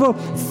revival,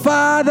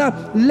 Father,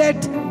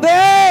 let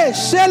the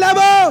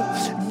Shelabo,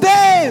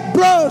 the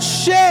bro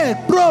she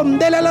from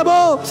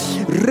Delalabo,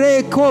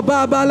 Reko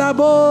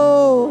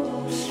Babalabo,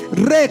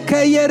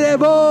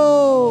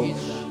 Rekayerebo,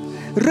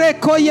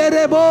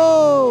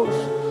 Rekoyerebo,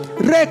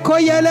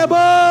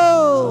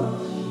 Rekoyelebo.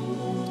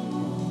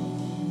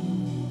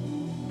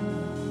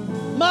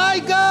 My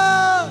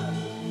God!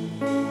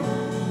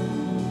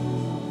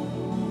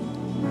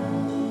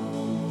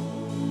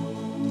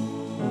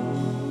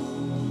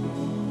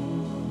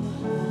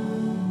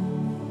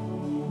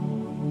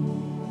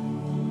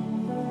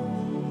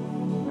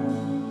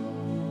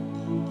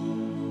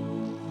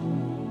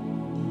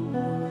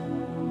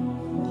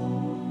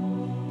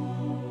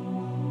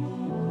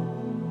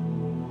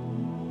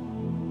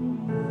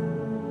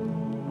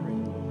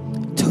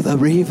 To the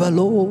river,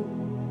 Lord.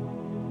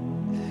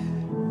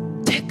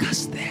 Take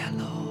us there,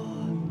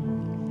 Lord.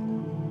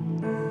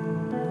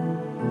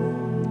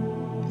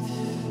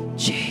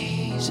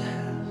 Jesus.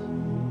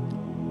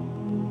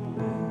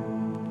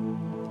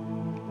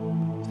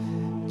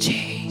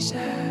 Jesus.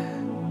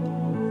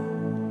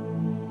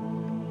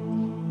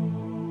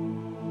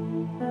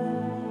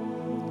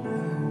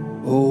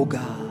 Oh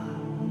God.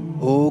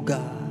 Oh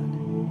God.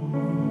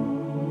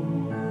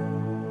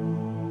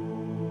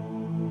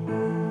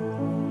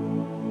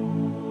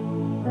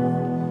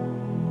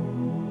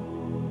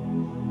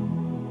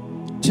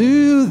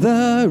 To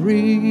the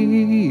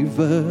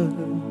river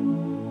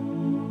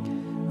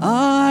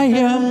I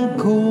am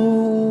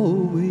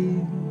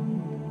going,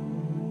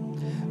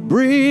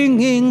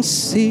 bringing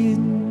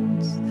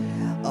sins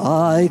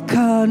I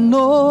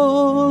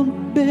cannot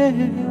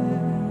bear.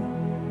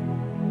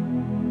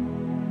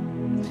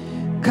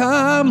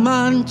 Come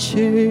and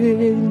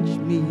change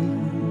me,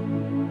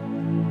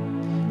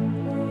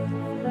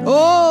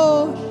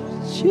 oh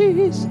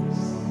Jesus.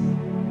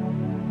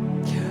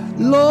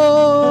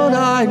 Lord,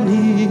 I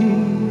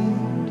need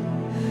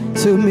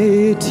to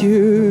meet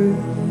you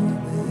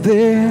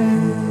there.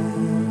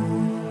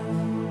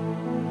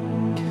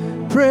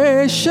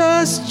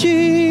 Precious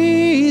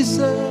Jesus,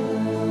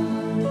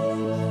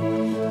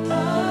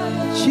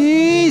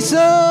 Jesus.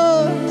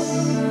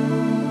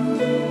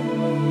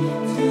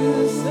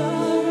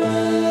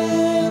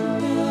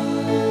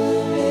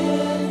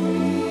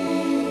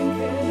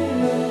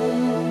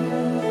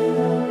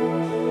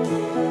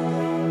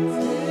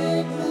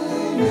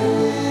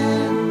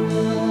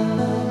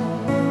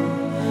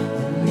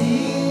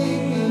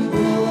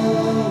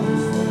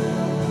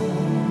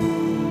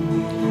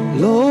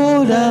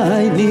 Lord,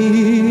 I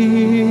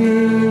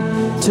need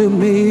to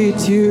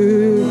meet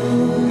you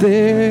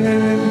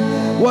there.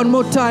 One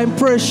more time,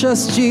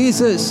 precious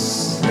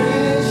Jesus.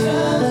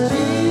 Precious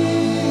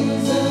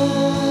Jesus,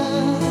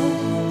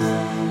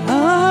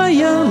 I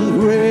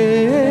am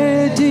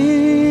ready.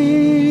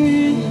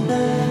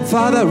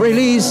 Father,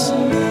 release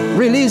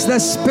the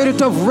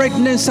spirit of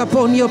readiness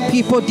upon your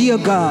people, dear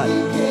God.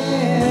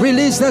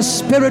 Release the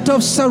spirit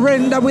of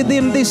surrender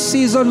within this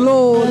season,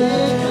 Lord.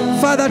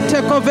 Father,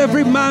 take off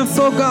every month,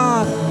 oh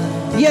God.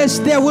 Yes,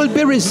 there will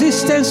be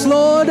resistance,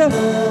 Lord,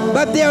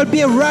 but there will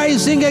be a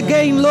rising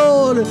again,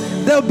 Lord.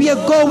 There will be a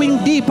going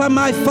deeper,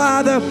 my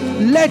Father.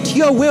 Let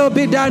your will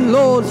be done,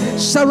 Lord.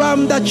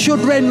 Surround the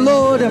children,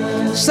 Lord.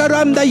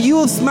 Surround the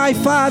youth, my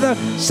Father.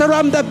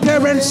 Surround the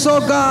parents, oh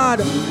God.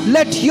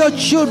 Let your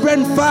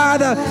children,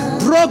 Father,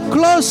 draw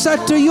closer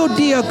to you,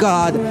 dear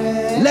God.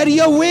 Let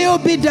your will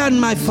be done,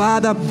 my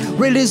Father.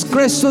 Release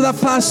grace to the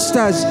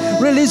pastors.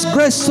 Release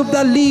grace to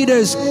the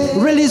leaders.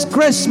 Release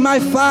grace, my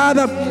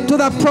Father, to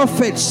the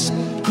prophets.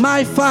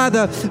 My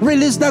Father,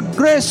 release the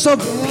grace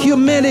of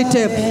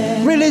humility.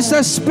 Release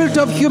the spirit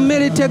of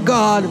humility,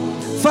 God.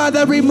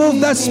 Father,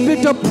 remove the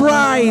spirit of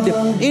pride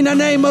in the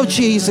name of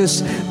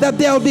Jesus, that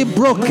there will be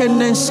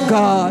brokenness,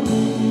 God.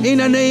 In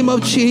the name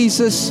of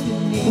Jesus,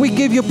 we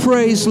give you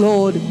praise,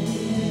 Lord.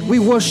 We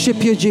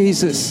worship you,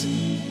 Jesus.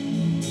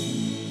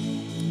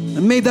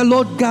 And may the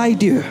Lord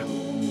guide you.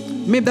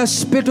 May the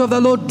Spirit of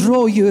the Lord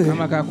draw you.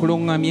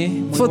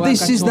 For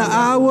this is the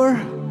hour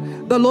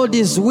The Lord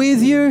is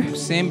with you.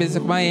 kusembeze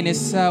kubaye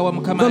n'essaawa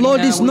Mukama The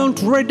Lord is naawe.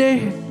 not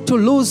ready to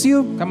lose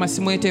you. Mukama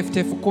si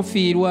mweteefuteefu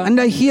kufiirwa. And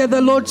I hear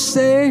the Lord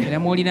say, Era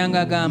mwolira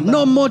ng'agamba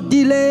no more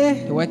delay.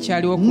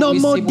 tewakyaliwo No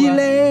more kubisibwa,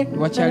 delay.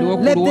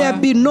 tewakyaliwo Let kulwa, there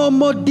be no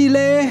more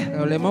delay.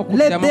 oleme okuddamu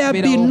Let there be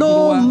okubeerawo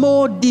no okulwa,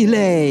 more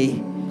delay.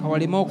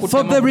 kawaleme okuddamu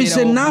For there is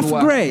okubeerawo enough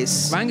okulwa.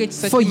 grace Kubanga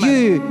ekisa for kimala.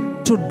 you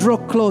to draw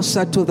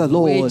closer to the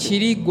Lord.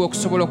 Weekiri ggwe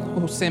okusobola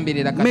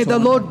okusemberera May the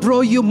Katonda. Lord draw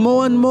you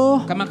more and more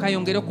Mukama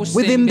kayongere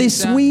within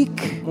this okusembeza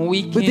week, mu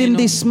wiiki within eno,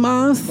 this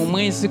month, mu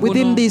mwezi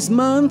within guno, these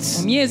months,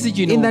 mu myezi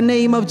gino, in the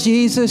name of mu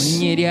Jesus.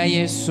 linnya erya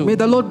Yesu. May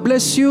the Lord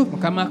bless you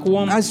Mukama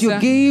akuwa as you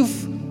omukisa, give,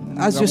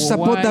 as you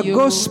support the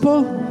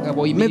gospel.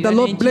 May the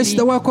Lord bless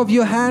the work of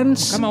your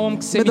hands.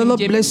 May the Lord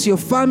bless your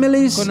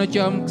families,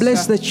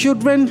 bless the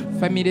children,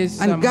 famire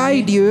and zammwe,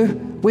 guide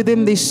you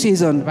within this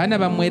season. baana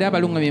bammwe era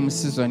abalungamye mu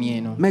sizoni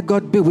eno. May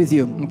God be with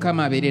you.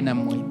 Mukama abeere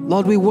nammwe.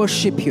 Lord, we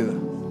worship you.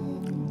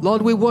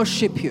 Lord, we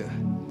worship you.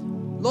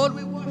 Lord,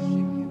 we worship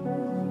you.